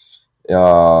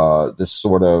this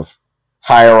sort of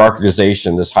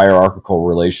hierarchization, this hierarchical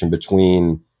relation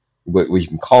between what we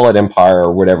can call it empire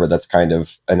or whatever. That's kind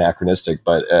of anachronistic,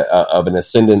 but of an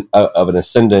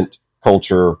ascendant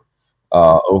culture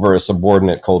over a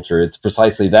subordinate culture. It's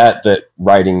precisely that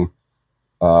writing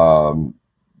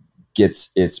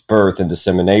gets its birth and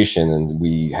dissemination, and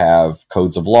we have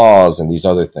codes of laws and these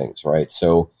other things, right?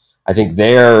 So I think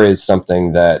there is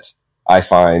something that I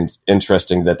find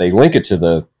interesting, that they link it to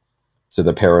the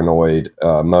paranoid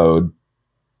mode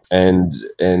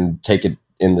and take it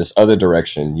in this other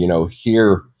direction.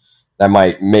 Here that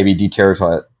might maybe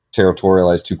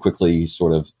deterritorialize too quickly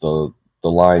sort of the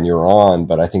line you're on,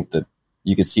 but I think that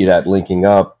you could see that linking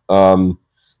up. And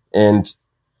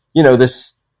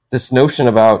this notion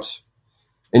about,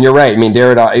 and you're right,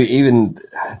 Derrida, even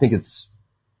I think it's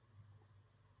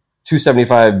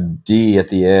 275D at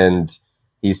the end,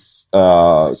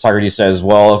 Socrates says,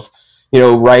 well, if,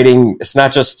 writing, it's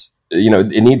not just,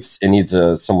 it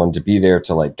needs someone to be there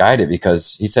to like guide it,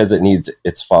 because he says it needs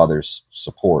its father's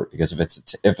support, because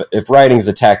if writing is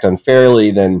attacked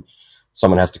unfairly, then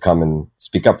someone has to come and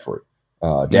speak up for it.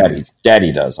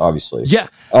 Daddy does, obviously. Yeah.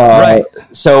 Right.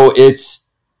 So it's,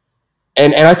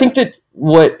 and I think that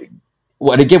what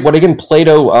again,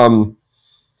 Plato, and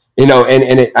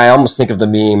I almost think of the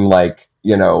meme, like,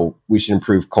 we should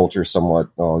improve culture somewhat.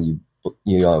 Oh, you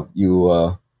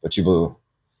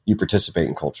participate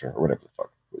in culture, or whatever the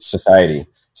fuck. Society.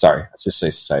 Sorry, let's just say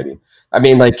society.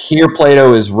 Here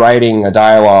Plato is writing a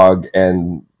dialogue,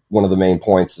 and one of the main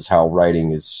points is how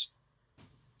writing is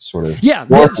sort of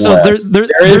so there's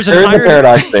a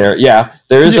paradox there. Yeah,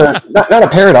 there is not a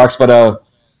paradox, but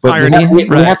irony.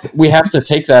 We have to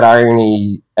take that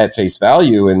irony at face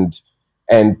value and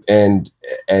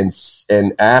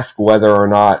ask whether or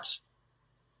not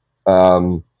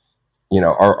are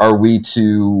we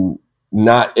to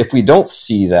not, if we don't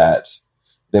see that,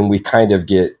 then we get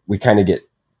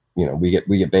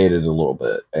baited a little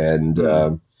bit. And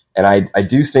I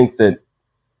do think that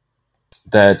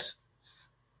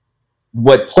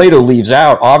what Plato leaves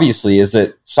out, obviously, is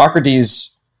that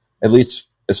Socrates, at least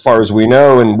as far as we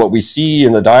know and what we see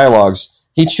in the dialogues,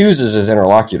 he chooses his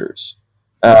interlocutors.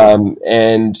 And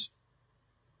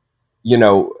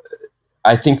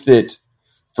I think that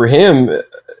for him,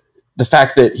 the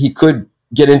fact that he could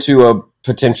get into a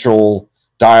potential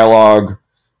dialogue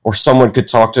or someone could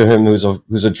talk to him who's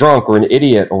a drunk or an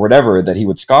idiot or whatever that he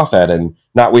would scoff at and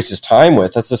not waste his time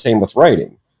with. That's the same with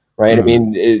writing, right? I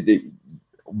mean,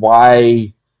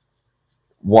 why?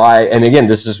 And again,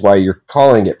 this is why you're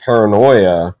calling it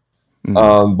paranoia,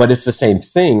 but it's the same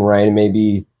thing, right? And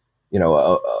maybe,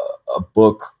 a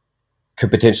book could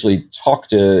potentially talk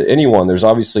to anyone. There's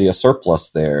obviously a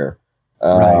surplus there,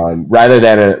 rather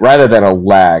than a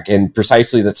lack, and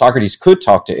precisely that Socrates could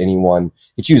talk to anyone.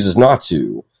 He chooses not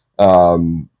to.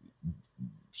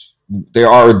 There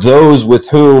are those with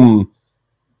whom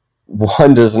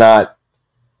one does not,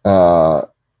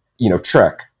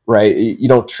 trek, right? You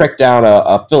don't trek down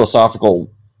a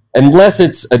philosophical, unless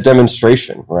it's a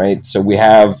demonstration, right? So we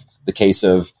have the case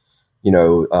of,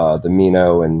 the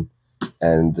Meno and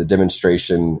the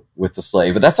demonstration with the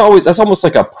slave, but that's almost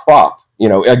like a prop,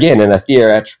 again, in a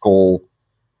theatrical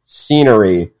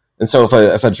scenery. And so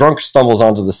if a drunk stumbles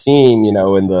onto the scene,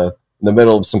 in the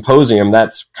middle of symposium,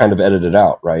 that's kind of edited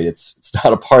out, right? It's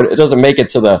not a part. It doesn't make it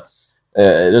to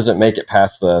it doesn't make it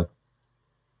past the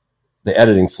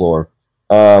editing floor.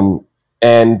 And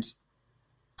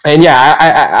yeah,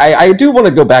 I do want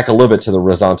to go back a little bit to the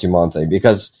Resentiment thing,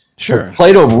 because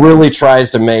Plato really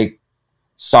tries to make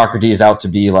Socrates out to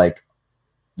be like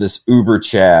this uber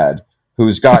Chad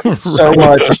who's gotten so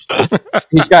much.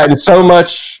 He's gotten so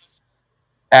much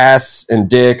ass and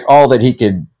dick, all that he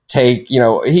could take. He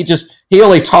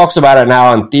only talks about it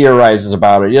now and theorizes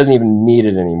about it. He doesn't even need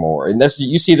it anymore. And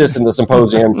you see this in the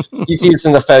Symposium. You see this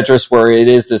in the Phaedrus, where it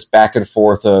is this back and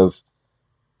forth of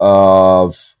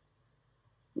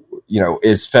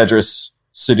is Phaedrus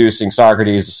seducing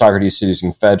Socrates? Is Socrates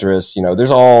seducing Phaedrus?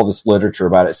 There's all this literature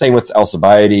about it. Same with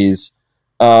Alcibiades.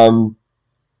 And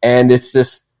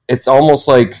it's almost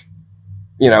like,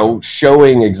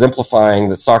 exemplifying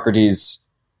that Socrates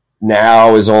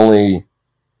now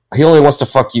he only wants to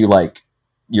fuck you like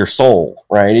your soul,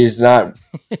 right? He's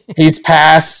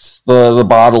past the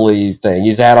bodily thing.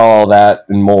 He's had all that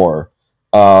and more.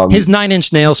 His 9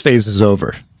 Inch Nails phase is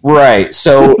over. Right.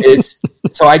 So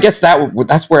so I guess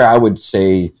that's where I would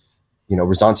say,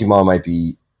 Resentiment might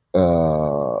be,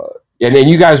 and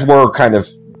you guys were kind of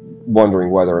wondering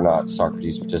whether or not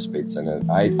Socrates participates in it.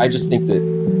 I just think that,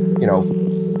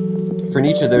 for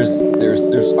Nietzsche, there's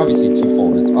obviously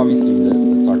twofold. It's obviously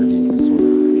that Socrates is sort of,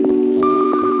 he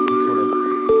sort of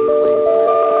plays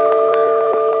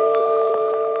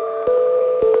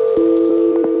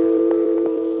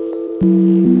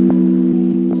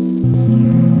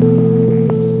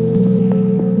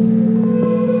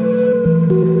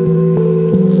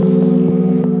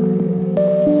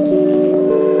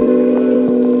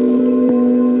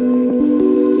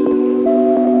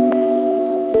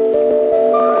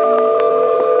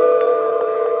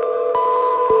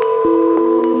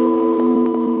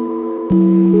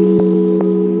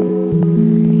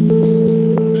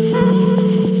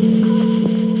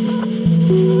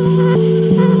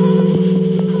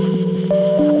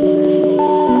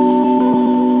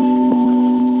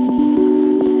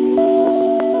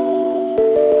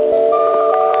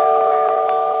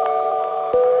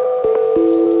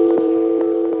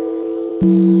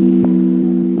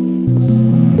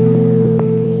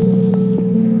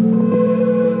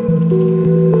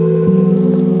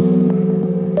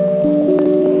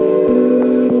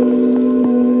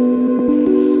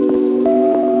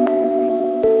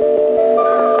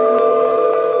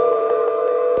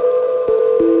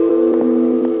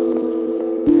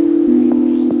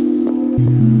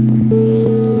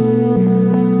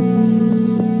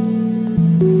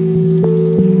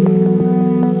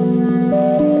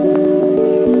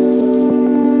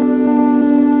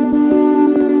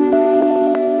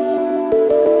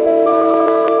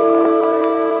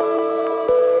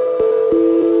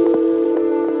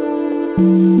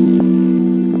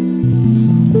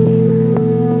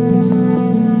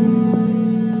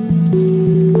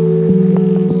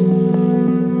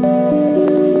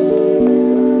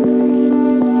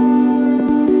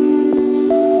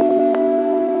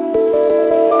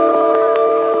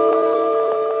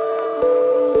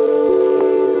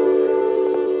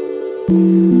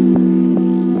you.